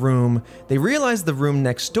left the room, they realized the room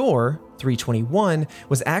next door, 321,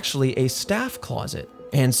 was actually a staff closet.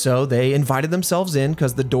 And so they invited themselves in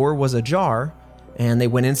because the door was ajar, and they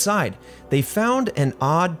went inside. They found an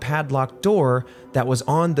odd padlocked door that was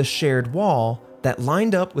on the shared wall that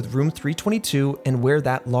lined up with room 322 and where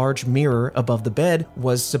that large mirror above the bed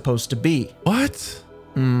was supposed to be. What?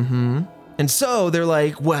 And so they're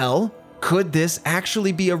like, well, could this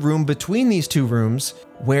actually be a room between these 2 rooms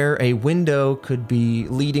where a window could be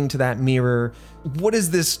leading to that mirror? What is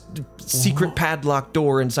this secret padlock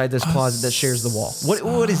door inside this closet that shares the wall?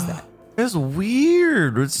 What is that? It's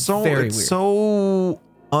weird. It's Very weird. So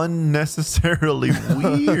unnecessarily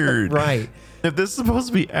weird. Right. If this is supposed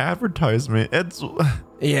to be advertisement, it's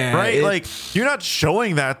Yeah. Like, you're not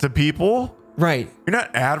showing that to people. Right. You're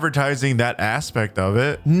not advertising that aspect of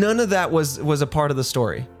it. None of that was a part of the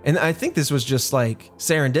story. And I think this was just like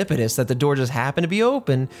serendipitous that the door just happened to be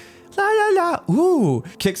open. La la la. Ooh.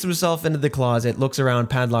 Kicks himself into the closet, looks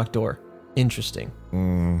around, padlocked door. Interesting.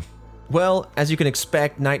 Well, as you can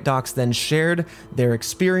expect, Night Docs then shared their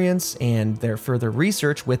experience and their further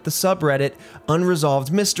research with the subreddit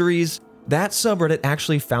Unresolved Mysteries. That subreddit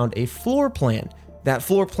actually found a floor plan. That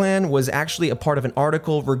floor plan was actually a part of an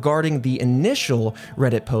article regarding the initial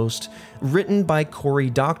Reddit post written by Cory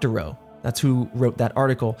Doctorow. That's who wrote that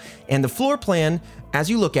article. And the floor plan, as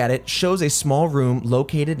you look at it, shows a small room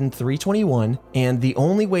located in 321, and the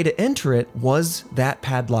only way to enter it was that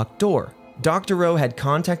padlocked door. Doctorow had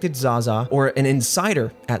contacted Zaza, or an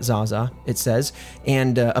insider at Zaza, it says,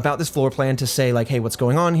 and about this floor plan to say, like, hey, what's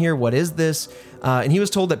going on here? What is this? And he was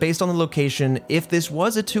told that based on the location, if this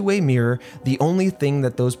was a 2-way mirror, the only thing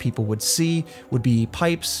that those people would see would be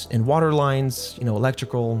pipes and water lines,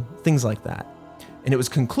 electrical, things like that. And it was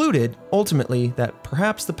concluded, ultimately, that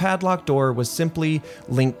perhaps the padlocked door was simply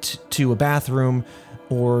linked to a bathroom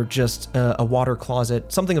or just a water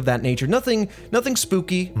closet, something of that nature. Nothing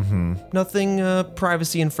spooky, nothing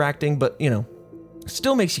privacy infracting, but,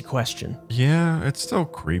 still makes you question. Yeah, it's still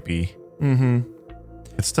creepy.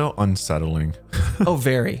 It's still unsettling. Oh,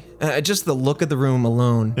 very. Just the look of the room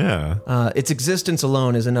alone. Yeah. Its existence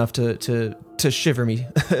alone is enough to shiver me,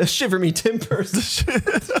 shiver me timbers.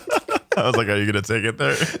 I was like, are you going to take it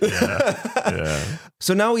there? Yeah.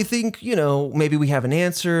 So now we think, maybe we have an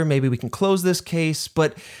answer. Maybe we can close this case.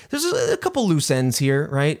 But there's a couple loose ends here,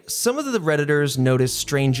 right? Some of the Redditors noticed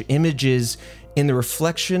strange images in the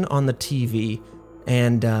reflection on the TV,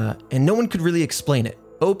 and no one could really explain it.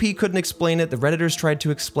 OP couldn't explain it. The Redditors tried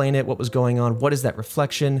to explain it. What was going on? What is that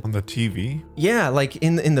reflection? On the TV? Yeah, like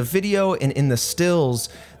in the video and in the stills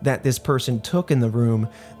that this person took in the room,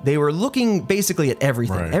 they were looking basically at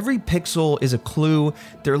everything. Right. Every pixel is a clue.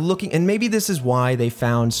 They're looking, and maybe this is why they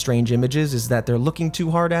found strange images, is that they're looking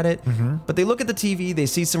too hard at it. But they look at the TV, they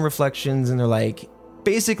see some reflections, and they're like,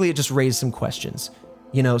 basically it just raised some questions.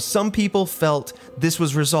 Some people felt this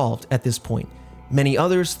was resolved at this point. Many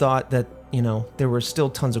others thought that You know, there were still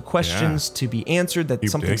tons of questions to be answered, that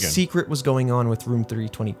something digging. secret was going on with room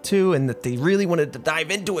 322 and that they really wanted to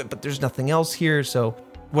dive into it, but there's nothing else here. So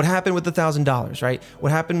what happened with the $1,000, right?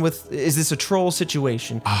 What happened with, is this a troll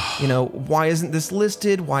situation? You know, why isn't this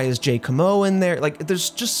listed? Why is Jay Camo in there? Like, there's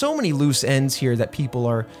just so many loose ends here that people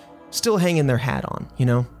are still hanging their hat on, you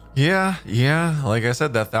know? Yeah. Like I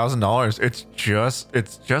said, that $1,000,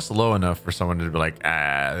 it's just low enough for someone to be like,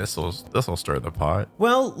 this will stir the pot.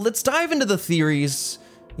 Well, let's dive into the theories,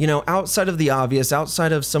 you know, outside of the obvious,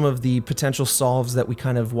 outside of some of the potential solves that we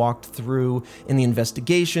kind of walked through in the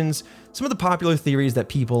investigations, some of the popular theories that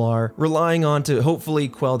people are relying on to hopefully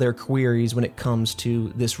quell their queries when it comes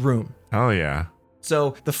to this room. Oh yeah.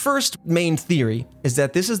 So the first main theory is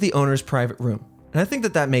that this is the owner's private room. And I think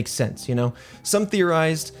that makes sense, you know? Some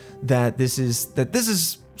theorized that this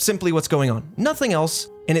is simply what's going on, nothing else.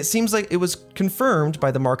 And it seems like it was confirmed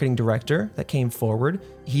by the marketing director that came forward.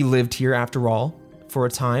 He lived here after all for a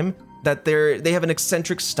time, that they have an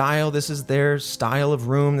eccentric style. This is their style of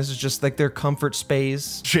room. This is just like their comfort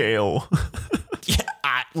space. Jail.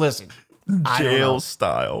 Yeah, listen. I don't know. Jail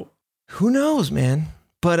style. Who knows, man?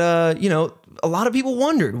 But, you know, a lot of people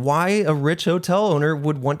wondered why a rich hotel owner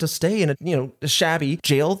would want to stay in a shabby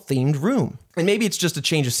jail-themed room. And maybe it's just a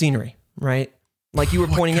change of scenery, right? Like you were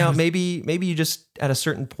pointing out, maybe you just, at a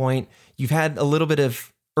certain point, you've had a little bit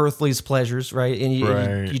of earthly's pleasures, right? And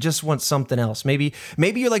you just want something else. Maybe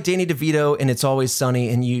you're like Danny DeVito and It's Always Sunny,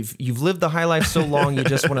 and you've lived the high life so long, you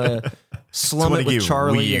just want to slum it with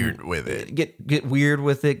Charlie. Weird with it. Get weird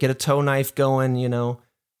with it. Get a toe knife going, you know.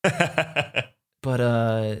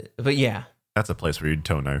 But yeah. That's a place where you'd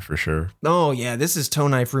toe knife for sure. Oh yeah, this is toe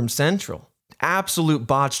knife room central. Absolute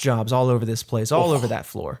botch jobs all over this place, all over that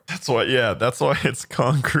floor. That's why it's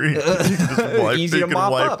concrete. You can just Easy to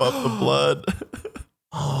mop wipe up. up the blood.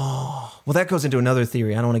 Oh, well, that goes into another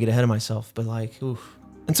theory. I don't want to get ahead of myself, but like, oof.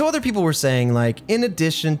 And so other people were saying, like, in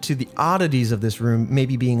addition to the oddities of this room,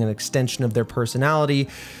 maybe being an extension of their personality,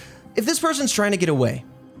 if this person's trying to get away,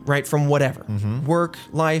 right, from whatever, work,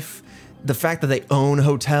 life, the fact that they own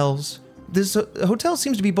hotels, this hotel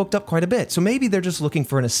seems to be booked up quite a bit. So maybe they're just looking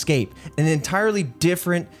for an escape, an entirely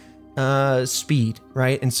different speed,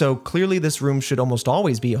 right? And so clearly this room should almost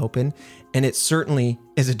always be open, and it certainly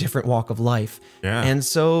is a different walk of life. Yeah. And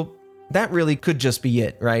so that really could just be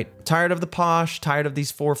it, right? Tired of the posh, tired of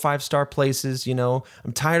these 4 or 5 star places, you know,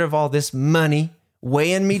 I'm tired of all this money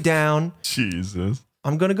weighing me down. Jesus.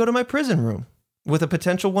 I'm going to go to my prison room with a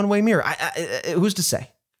potential one-way mirror. Who's to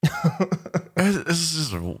say? This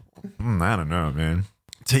is just, I don't know, man.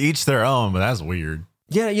 To each their own, but that's weird.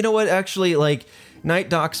 Yeah, you know what? Actually, like, Night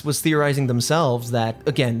Docs was theorizing themselves that,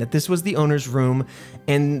 again, that this was the owner's room,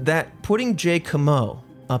 and that putting Jay Camo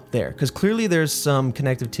up there, because clearly there's some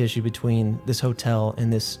connective tissue between this hotel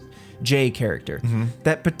and this Jay character,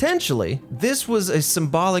 that potentially this was a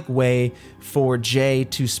symbolic way for Jay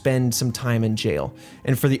to spend some time in jail,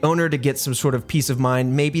 and for the owner to get some sort of peace of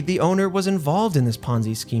mind. Maybe the owner was involved in this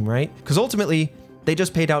Ponzi scheme, right? Because ultimately, they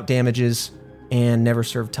just paid out damages and never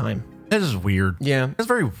served time. That is weird. Yeah. It's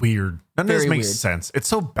very weird. None of this Very makes weird. sense. It's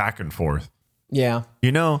so back and forth. Yeah.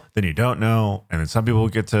 You know, then you don't know. And then some people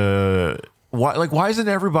get to, why isn't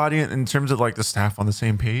everybody in terms of like the staff on the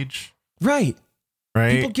same page? Right.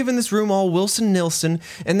 Right? People giving this room all Wilson Nilsson,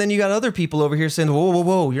 and then you got other people over here saying,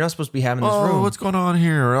 whoa, you're not supposed to be having this room. What's going on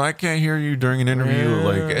here? Or I can't hear you during an interview.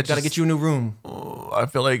 Like, Got to get you a new room. I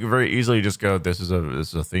feel like very easily just go, this is a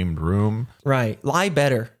themed room. Right. Lie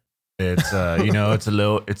better. It's you know, it's a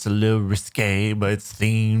little risque, but it's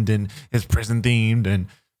themed and it's prison themed, and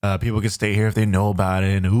people can stay here if they know about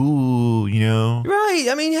it. And ooh, you know, Right.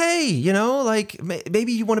 I mean, hey, you know, like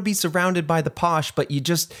maybe you want to be surrounded by the posh, but you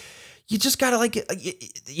just gotta like,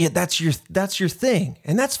 yeah, that's your thing,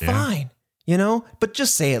 and that's fine, you know. But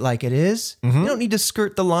just say it like it is. You don't need to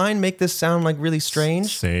skirt the line, make this sound like really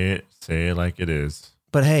strange. say it like it is.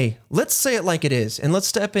 But hey, let's say it like it is, and let's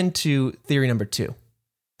step into theory number 2,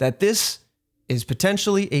 that this is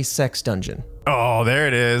potentially a sex dungeon. Oh, there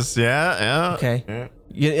it is. Yeah. Okay. Yeah.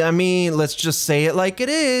 Yeah, I mean, let's just say it like it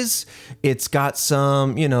is. It's got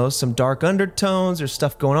some, you know, some dark undertones. There's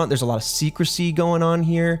stuff going on. There's a lot of secrecy going on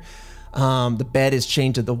here. The bed is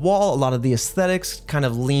chained to the wall. A lot of the aesthetics kind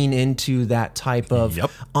of lean into that type of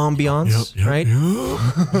ambiance, right?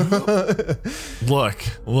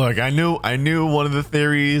 Look, I knew one of the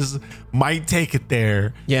theories might take it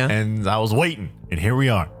there. Yeah. And I was waiting, and here we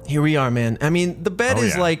are. Here we are, man. I mean, the bed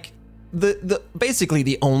is yeah. like the basically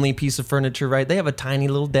the only piece of furniture, right? They have a tiny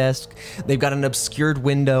little desk. They've got an obscured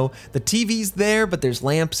window. The TV's there, but there's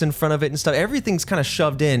lamps in front of it and stuff. Everything's kind of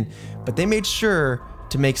shoved in, but they made sure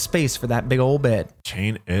to make space for that big old bed.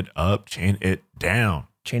 Chain it up, chain it down.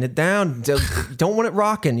 Chain it down. Don't want it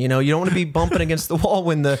rocking. You don't want to be bumping against the wall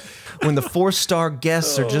when the 4-star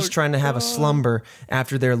guests are just trying to have a slumber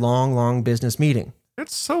after their long business meeting.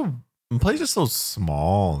 The place is so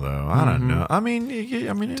small, though. I don't know. I mean,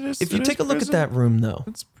 it is. If you take a look at that room, though,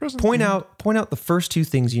 it's prison. point out the first two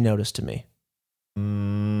things you noticed to me.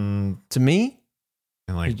 To me,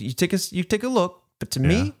 And like, you take a look, but to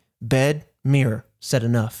me, bed, mirror said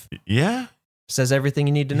enough. yeah, Says everything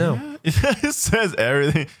you need to know. Yeah. It says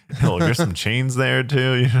everything. Look, there's some chains there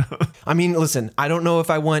too. I mean, listen, I don't know if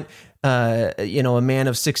I want, a man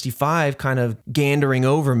of 65 kind of gandering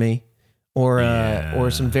over me, or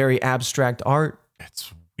some very abstract art.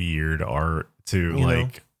 It's weird art to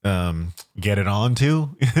get it onto.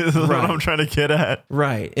 That's what I'm trying to get at.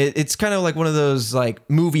 Right. It's kind of like one of those like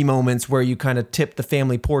movie moments where you kind of tip the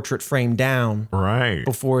family portrait frame down Right.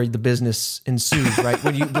 before the business ensues, right?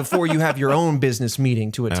 Before you have your own business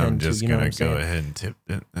meeting to attend I'm just to. You know gonna what I'm go saying? ahead and tip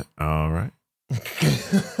it. All right.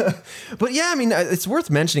 But yeah, I mean, it's worth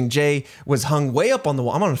mentioning Jay was hung way up on the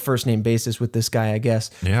wall. I'm on a first name basis with this guy, I guess.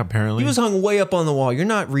 Yeah, apparently He was hung way up on the wall. You're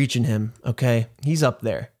not reaching him, okay? He's up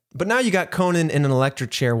there. But now you got Conan in an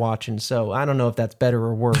electric chair watching, so I don't know if that's better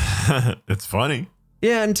or worse. It's funny.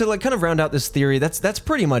 Yeah, and to like kind of round out this theory, that's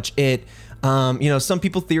pretty much it. Some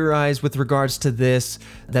people theorize with regards to this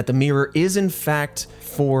that the mirror is in fact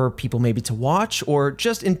for people maybe to watch, or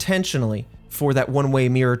just intentionally for that one-way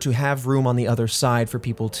mirror to have room on the other side for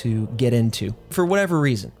people to get into for whatever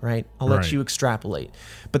reason, right? I'll let Right. you extrapolate.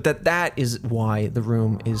 But that is why the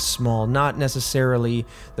room is small, not necessarily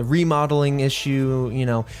the remodeling issue.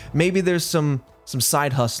 Maybe there's some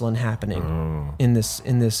side hustling happening in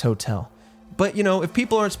this hotel. But if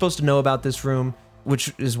people aren't supposed to know about this room,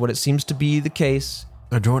 which is what it seems to be the case,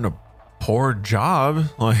 They're doing a poor job.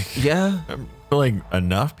 yeah, I feel like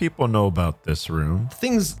enough people know about this room.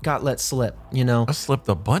 things got let slip, I slipped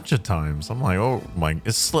a bunch of times. I'm like, oh my,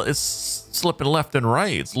 it's slipping left and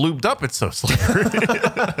right. It's lubed up. It's so slippery.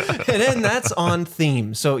 And then that's on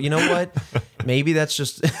theme. So you know what? Maybe that's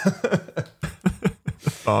just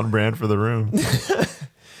On brand for the room.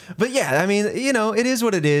 But yeah, I mean, it is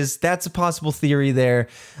what it is. That's a possible theory there.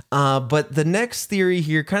 But the next theory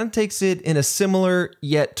here kind of takes it in a similar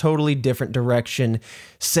yet totally different direction,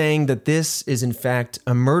 saying that this is in fact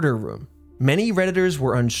a murder room. Many Redditors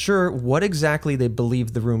were unsure what exactly they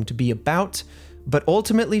believed the room to be about, but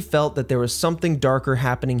ultimately felt that there was something darker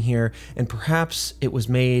happening here, and perhaps it was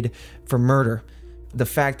made for murder. The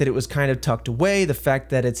fact that it was kind of tucked away, the fact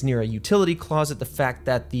that it's near a utility closet, the fact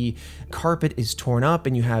that the carpet is torn up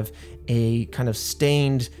and you have a kind of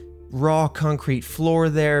stained raw concrete floor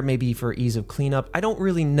there, maybe for ease of cleanup. I don't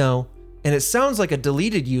really know. And it sounds like a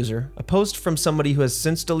deleted user, a post from somebody who has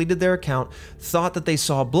since deleted their account, thought that they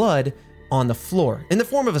saw blood on the floor in the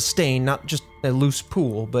form of a stain, not just a loose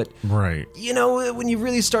pool, but Right. when you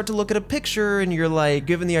really start to look at a picture and you're like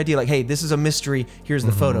given the idea like, hey, this is a mystery, here's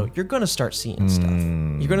the photo, you're gonna start seeing stuff.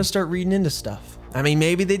 You're gonna start reading into stuff. I mean,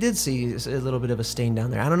 maybe they did see a little bit of a stain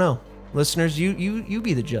down there. I don't know. Listeners, you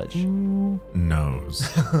be the judge.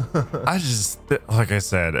 Knows. Like I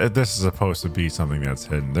said, this is supposed to be something that's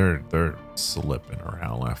hidden. They're slipping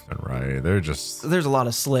around left and right. They're just There's a lot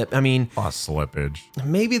of slip. I mean, a lot of slippage.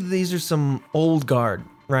 maybe these are some old guard,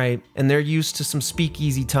 right? And they're used to some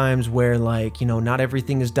speakeasy times where not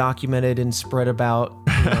everything is documented and spread about.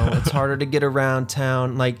 It's harder to get around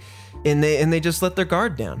town. And they just let their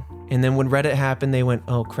guard down. And then when Reddit happened, they went,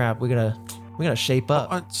 oh crap, we gotta shape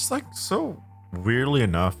up. It's like so weirdly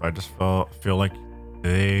enough, I just feel like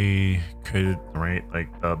they could, right? Like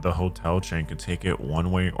the hotel chain could take it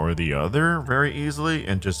one way or the other very easily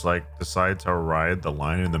and just decide to ride the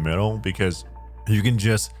line in the middle, because you can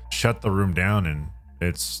just shut the room down and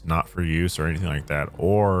it's not for use or anything like that.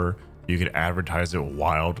 Or you could advertise it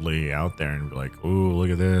wildly out there and be like, "Ooh, look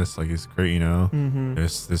at this! Like it's great,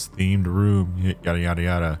 this themed room, yada yada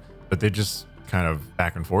yada." But they just kind of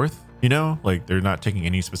back and forth, they're not taking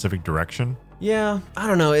any specific direction. Yeah, I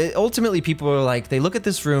don't know. Ultimately, people are like, they look at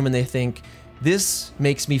this room and they think, this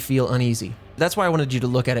makes me feel uneasy. That's why I wanted you to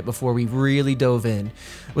look at it before we really dove in,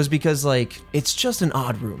 was because it's just an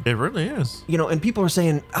odd room. It really is. And people are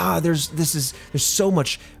saying, there's so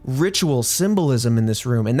much ritual symbolism in this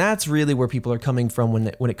room. And that's really where people are coming from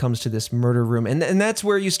when it comes to this murder room. And that's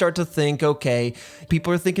where you start to think, okay,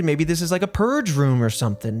 people are thinking maybe this is like a purge room or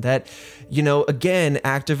something that, again,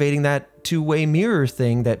 activating that two-way mirror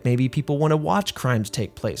thing that maybe people want to watch crimes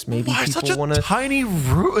take place. Maybe Why people such a want to. tiny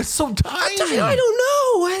room? It's so tiny. I don't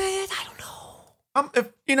know. I don't know.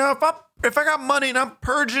 if I got money and I'm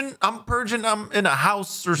purging, I'm in a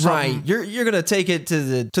house or something. Right. You're gonna take it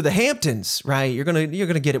to the Hamptons, right? You're gonna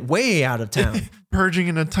get it way out of town. Purging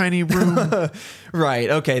in a tiny room. Right.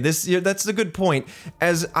 Okay. That's a good point.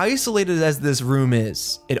 As isolated as this room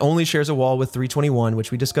is, it only shares a wall with 321,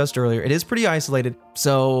 which we discussed earlier. It is pretty isolated.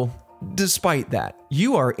 So despite that,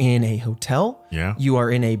 you are in a hotel. Yeah. You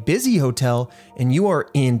are in a busy hotel, and you are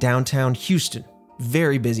in downtown Houston.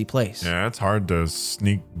 Very busy place. Yeah, it's hard to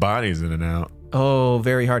sneak bodies in and out. Oh,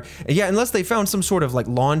 very hard. Yeah, unless they found some sort of like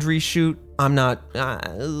laundry chute. I don't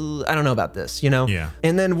know about this, Yeah.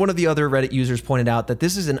 And then one of the other Reddit users pointed out that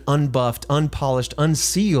this is an unbuffed, unpolished,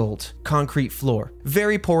 unsealed concrete floor.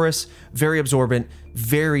 Very porous, very absorbent,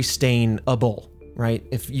 very stainable, right?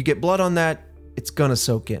 If you get blood on that, it's gonna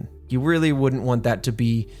soak in. You really wouldn't want that to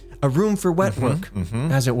be a room for wet work,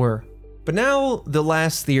 as it were. But now the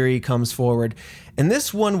last theory comes forward, and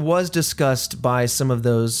this one was discussed by some of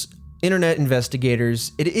those internet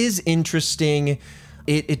investigators. It is interesting.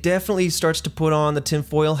 It definitely starts to put on the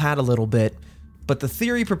tinfoil hat a little bit, but the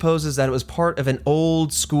theory proposes that it was part of an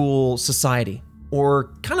old school society,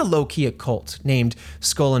 or kind of low-key a cult, named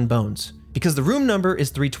Skull and Bones. Because the room number is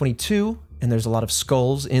 322, and there's a lot of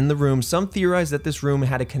skulls in the room, some theorize that this room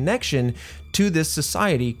had a connection to this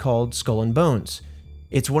society called Skull and Bones.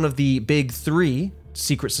 It's one of the big three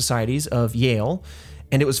secret societies of Yale,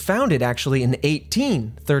 and it was founded actually in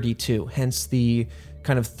 1832, hence the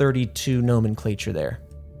kind of 32 nomenclature there.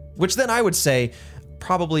 Which then I would say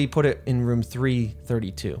probably put it in room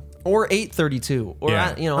 332 or 832, or Yeah.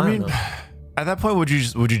 I don't know. At that point, would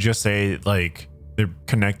you just say like they're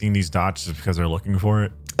connecting these dots just because they're looking for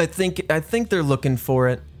it? I think they're looking for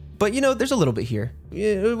it, but there's a little bit here.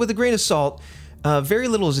 With a grain of salt. Very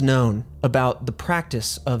little is known about the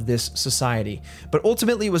practice of this society, but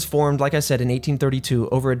ultimately it was formed, like I said, in 1832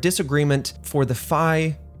 over a disagreement for the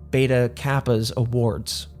Phi Beta Kappa's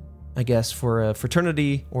awards, I guess, for a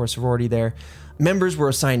fraternity or a sorority there. Members were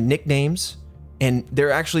assigned nicknames, and there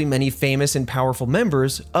are actually many famous and powerful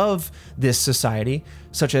members of this society,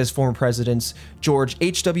 such as former presidents George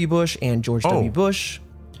H.W. Bush and George W. Bush,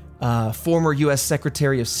 former U.S.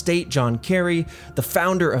 Secretary of State John Kerry, the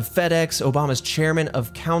founder of FedEx, Obama's chairman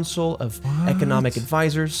of Council of Economic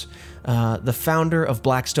Advisors, the founder of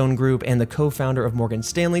Blackstone Group, and the co-founder of Morgan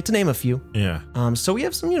Stanley, to name a few. Yeah. So we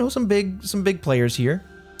have some big players here,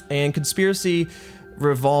 and conspiracy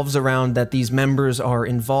revolves around that these members are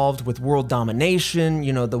involved with world domination,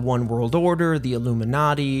 the One World Order, the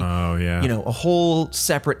Illuminati. Oh yeah. A whole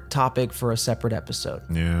separate topic for a separate episode.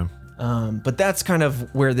 Yeah. But that's kind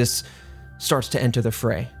of where this starts to enter the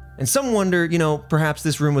fray. And some wonder, perhaps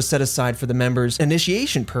this room was set aside for the members'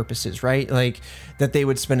 initiation purposes, right? Like that they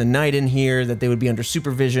would spend a night in here, that they would be under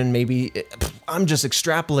supervision. Maybe I'm just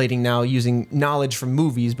extrapolating now using knowledge from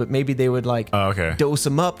movies, but maybe they would dose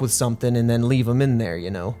them up with something and then leave them in there, I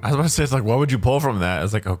was about to say, it's like, what would you pull from that?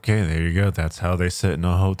 It's like, okay, there you go. That's how they sit in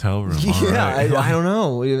a hotel room. Yeah, right. I don't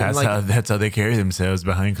know. That's how they carry themselves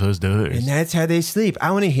behind closed doors. And that's how they sleep.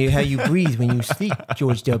 I want to hear how you breathe when you sleep,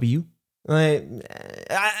 George W. I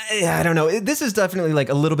don't know. This is definitely like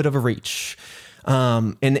a little bit of a reach.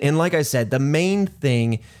 And like I said, the main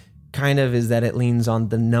thing kind of is that it leans on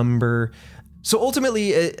the number. So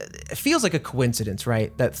ultimately, it feels like a coincidence,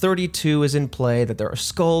 right? That 32 is in play, that there are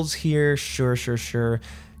skulls here. Sure.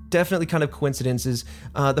 Definitely kind of coincidences.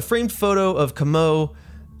 The framed photo of Camo,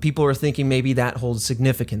 people are thinking maybe that holds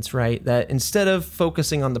significance, right? That instead of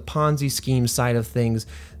focusing on the Ponzi scheme side of things,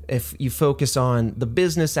 if you focus on the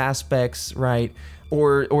business aspects, right,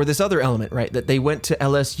 or this other element, right, that they went to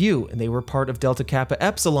LSU and they were part of Delta Kappa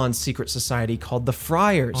Epsilon's secret society called the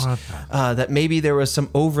Friars, that maybe there was some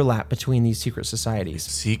overlap between these secret societies.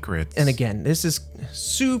 Secrets. And again, this is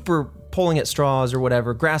super pulling at straws or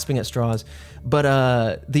whatever, grasping at straws, but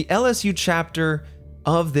the LSU chapter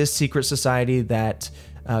of this secret society that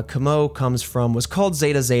Camo comes from was called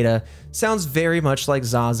Zeta Zeta. Sounds very much like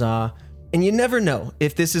Zaza. And you never know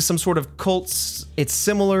if this is some sort of cult, it's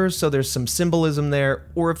similar, so there's some symbolism there,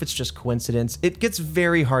 or if it's just coincidence. It gets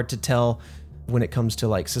very hard to tell when it comes to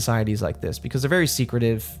like societies like this because they're very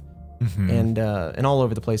secretive and all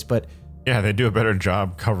over the place. But yeah, they do a better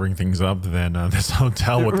job covering things up than this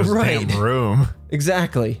hotel with this Right. damn room.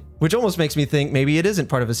 Exactly. Which almost makes me think maybe it isn't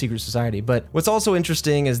part of a secret society. But what's also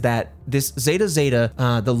interesting is that this Zeta Zeta,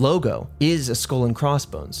 the logo, is a skull and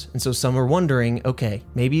crossbones. And so some are wondering, okay,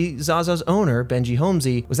 maybe Zaza's owner, Benji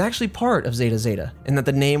Holmesy, was actually part of Zeta Zeta, and that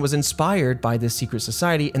the name was inspired by this secret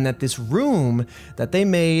society, and that this room that they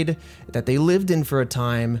made, that they lived in for a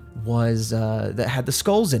time, was that had the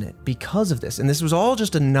skulls in it because of this. And this was all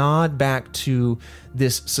just a nod back to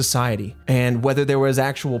this society. And whether there was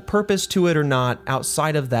actual purpose to it or not,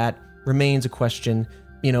 outside of that, remains a question.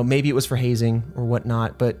 You know, maybe it was for hazing or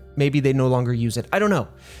whatnot, but maybe they no longer use it. I don't know.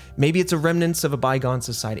 Maybe it's a remnants of a bygone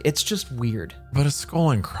society. It's just weird. But a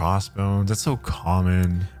skull and crossbones, that's so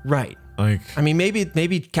common. Right. Like, I mean,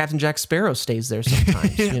 maybe Captain Jack Sparrow stays there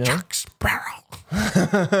sometimes, you know? Jack Sparrow.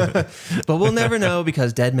 But we'll never know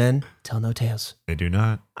because dead men tell no tales. They do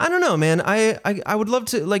not. I don't know, man. I would love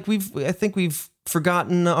to, like, I think we've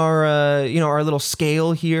forgotten our our little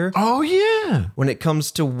scale here Oh, yeah. when it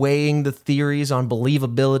comes to weighing the theories on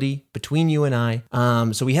believability between you and I.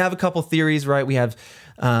 So we have a couple theories, right? We have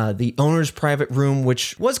the owner's private room,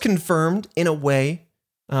 which was confirmed in a way.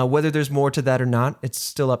 Whether there's more to that or not, it's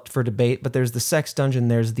still up for debate. But there's the sex dungeon,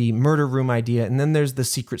 there's the murder room idea, and then there's the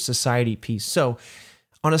secret society piece. So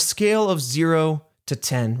on a scale of 0 to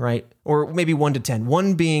 10, right? Or maybe 1 to 10.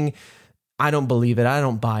 1 being, I don't believe it, I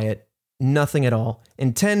don't buy it, nothing at all.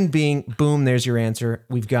 And 10 being, boom, there's your answer,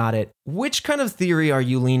 we've got it. Which kind of theory are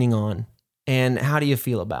you leaning on? And how do you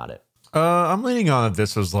feel about it? I'm leaning on that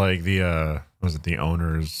this was like the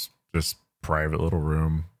owner's just private little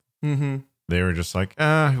room. Mm-hmm. They were just like,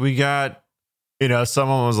 we got,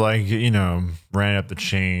 someone was like, ran up the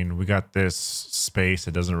chain. We got this space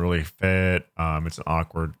that doesn't really fit. It's an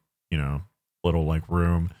awkward, little like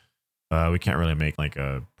room. We can't really make like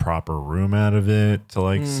a proper room out of it to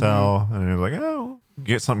like sell. And it was like, oh,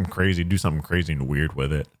 get something crazy, do something crazy and weird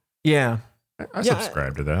with it. Yeah. I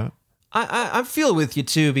subscribe to that. I feel with you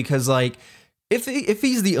too, because like if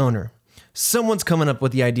he's the owner, someone's coming up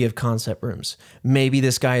with the idea of concept rooms. Maybe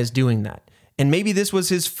this guy is doing that. And maybe this was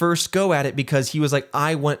his first go at it because he was like,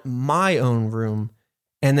 I want my own room.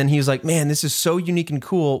 And then he was like, man, this is so unique and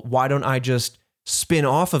cool. Why don't I just spin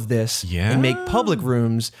off of this and make public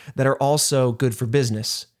rooms that are also good for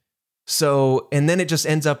business? So, and then it just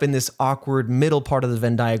ends up in this awkward middle part of the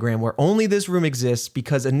Venn diagram where only this room exists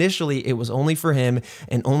because initially it was only for him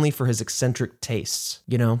and only for his eccentric tastes,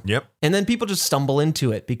 Yep. And then people just stumble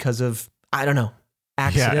into it because of, I don't know,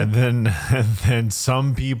 accident. Yeah, and then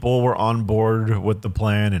some people were on board with the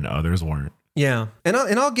plan and others weren't. Yeah. And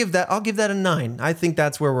I'll give that a 9. I think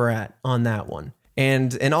that's where we're at on that one.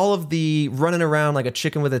 And all of the running around like a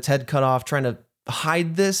chicken with its head cut off trying to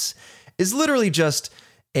hide this is literally just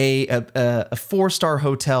a 4-star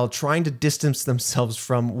hotel trying to distance themselves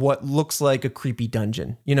from what looks like a creepy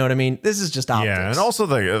dungeon. You know what I mean? This is just optics. Yeah, and also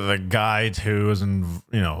the guy too is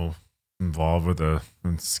involved with the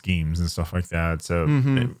schemes and stuff like that. So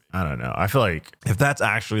I don't know. I feel like if that's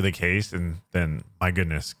actually the case, then my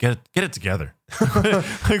goodness, get it together.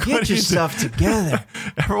 Like, get your stuff together.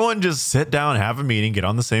 Everyone just sit down, have a meeting, get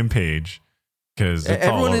on the same page. Because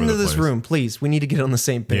everyone into this room, please. We need to get on the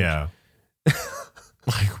same page. Yeah.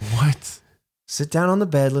 Like what? Sit down on the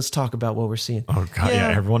bed. Let's talk about what we're seeing. Oh God, yeah.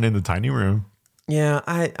 Everyone in the tiny room. Yeah,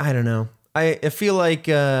 I don't know. I feel like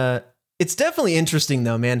it's definitely interesting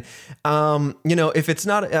though, man. If it's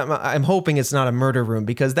not, I'm hoping it's not a murder room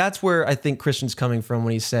because that's where I think Christian's coming from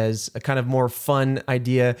when he says a kind of more fun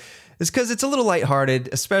idea. Is because it's a little lighthearted,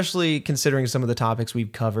 especially considering some of the topics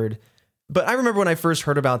we've covered. But I remember when I first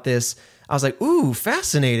heard about this, I was like, ooh,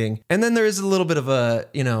 fascinating. And then there is a little bit of a,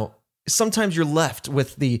 sometimes you're left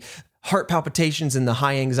with the heart palpitations and the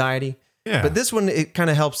high anxiety. Yeah. But this one, it kind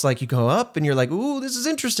of helps, like you go up and you're like, ooh, this is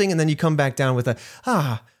interesting. And then you come back down with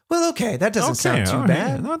well, okay, that doesn't sound too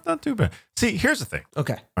bad. Yeah, not too bad. See, here's the thing.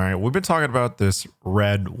 Okay. All right. We've been talking about this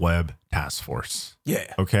Red Web Task Force.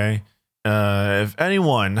 Yeah. Okay. If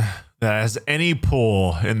anyone that has any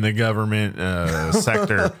pull in the government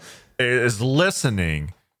sector is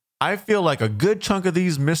listening, I feel like a good chunk of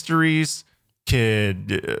these mysteries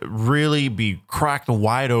could really be cracked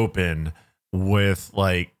wide open with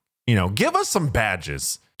give us some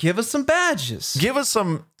badges. Give us some badges. Give us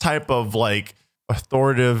some type of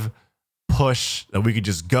authoritative push that we could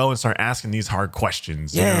just go and start asking these hard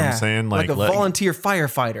questions. Yeah. You know what I'm saying? Like a volunteer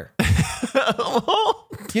firefighter.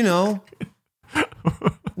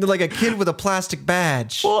 Like a kid with a plastic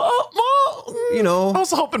badge. I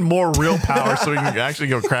was hoping more real power so we can actually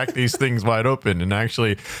go crack these things wide open and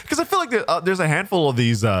actually, because I feel like there's a handful of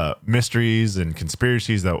these mysteries and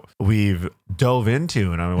conspiracies that we've dove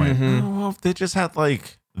into, and I'm like, well, if they just had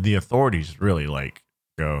the authorities really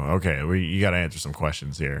go, okay, you got to answer some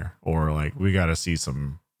questions here, or we got to see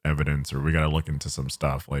some evidence, or we got to look into some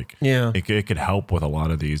stuff. It could help with a lot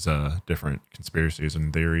of these different conspiracies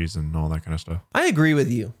and theories and all that kind of stuff. I agree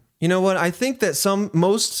with you. You know what? I think that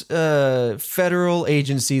most federal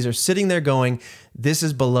agencies are sitting there going, this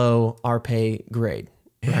is below our pay grade.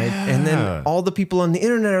 Right. Yeah. And then all the people on the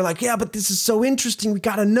internet are like, yeah, but this is so interesting. We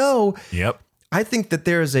got to know. Yep. I think that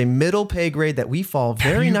there is a middle pay grade that we fall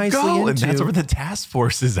very There you nicely go, into. and that's where the task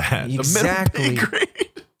force is at. Exactly. The middle pay grade.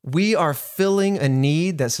 We are filling a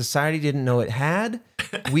need that society didn't know it had.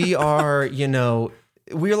 We are, we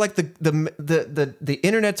are like the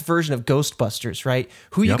internet's version of Ghostbusters, right?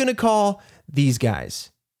 Who are you Yep. going to call? These guys.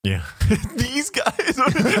 Yeah, these guys. I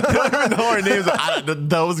don't even know our names.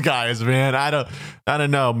 Those guys, man. I don't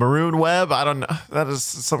know. Maroon Web. I don't know. That is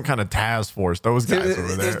some kind of task force. Those guys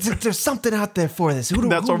over there. There's something out there for this. That's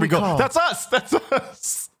who where we go. call? That's us. That's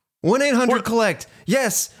us. 1-800-COLLECT.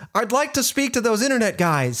 Yes, I'd like to speak to those internet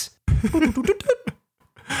guys.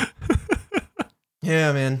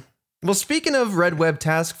 Yeah, man. Well, speaking of Red Web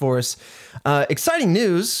Task Force, exciting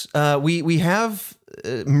news. We have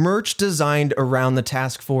merch designed around the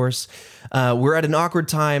task force. We're at an awkward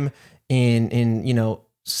time in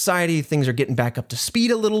society. Things are getting back up to speed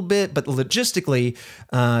a little bit, but logistically,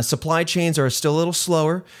 supply chains are still a little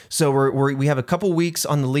slower. So we have a couple weeks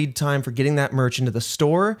on the lead time for getting that merch into the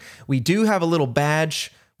store. We do have a little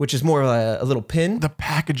badge, which is more of a little pin. The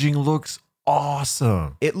packaging looks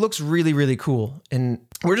awesome. It looks really, really cool. And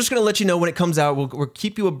we're just going to let you know when it comes out. We'll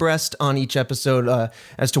keep you abreast on each episode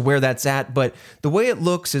as to where that's at. But the way it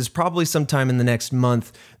looks is probably sometime in the next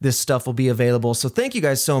month, this stuff will be available. So thank you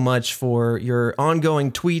guys so much for your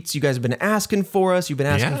ongoing tweets. You guys have been asking for us. You've been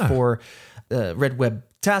asking for Red Web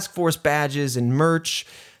Task Force badges and merch.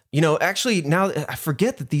 Actually, now I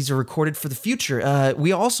forget that these are recorded for the future.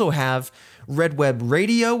 We also have Red Web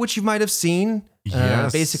Radio, which you might have seen.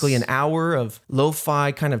 Yes. Basically an hour of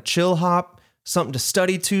lo-fi kind of chill hop, something to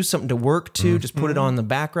study to, something to work to. Just put it on in the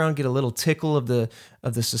background, get a little tickle of the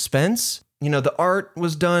suspense. The art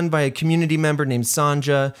was done by a community member named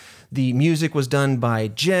Sanja. The music was done by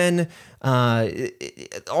Jen.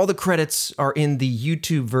 All the credits are in the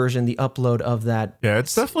YouTube version, the upload of that. Yeah,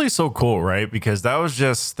 it's definitely so cool, right? Because that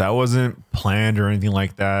wasn't planned or anything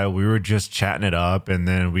like that. We were just chatting it up, and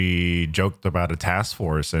then we joked about a task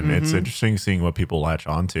force, and it's interesting seeing what people latch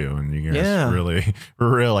onto. And you guys really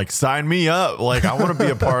like, sign me up. Like, I want to be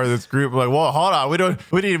a part of this group. Like, well, hold on, we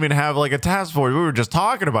didn't even have like a task force. We were just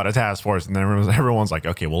talking about a task force, and then everyone's like,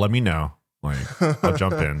 okay, well, let me know. Like, I'll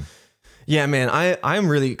jump in. Yeah, man, I'm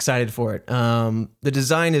really excited for it. The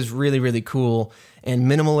design is really, really cool and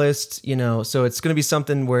minimalist, so it's going to be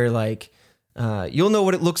something where like you'll know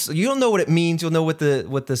what it looks, you'll know what it means, you'll know what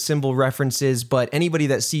the symbol reference is, but anybody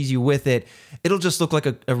that sees you with it, it'll just look like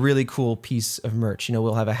a really cool piece of merch.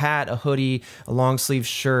 We'll have a hat, a hoodie, a long sleeve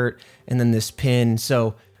shirt, and then this pin.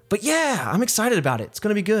 So, but yeah, I'm excited about it. It's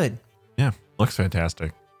going to be good. Yeah, looks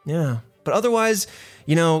fantastic. Yeah. But otherwise,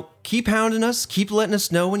 keep hounding us, keep letting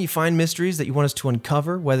us know when you find mysteries that you want us to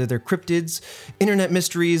uncover, whether they're cryptids, internet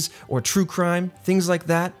mysteries, or true crime, things like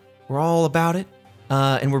that. We're all about it.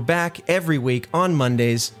 And we're back every week on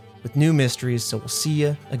Mondays with new mysteries. So we'll see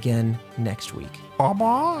you again next week.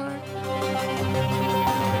 Bye-bye.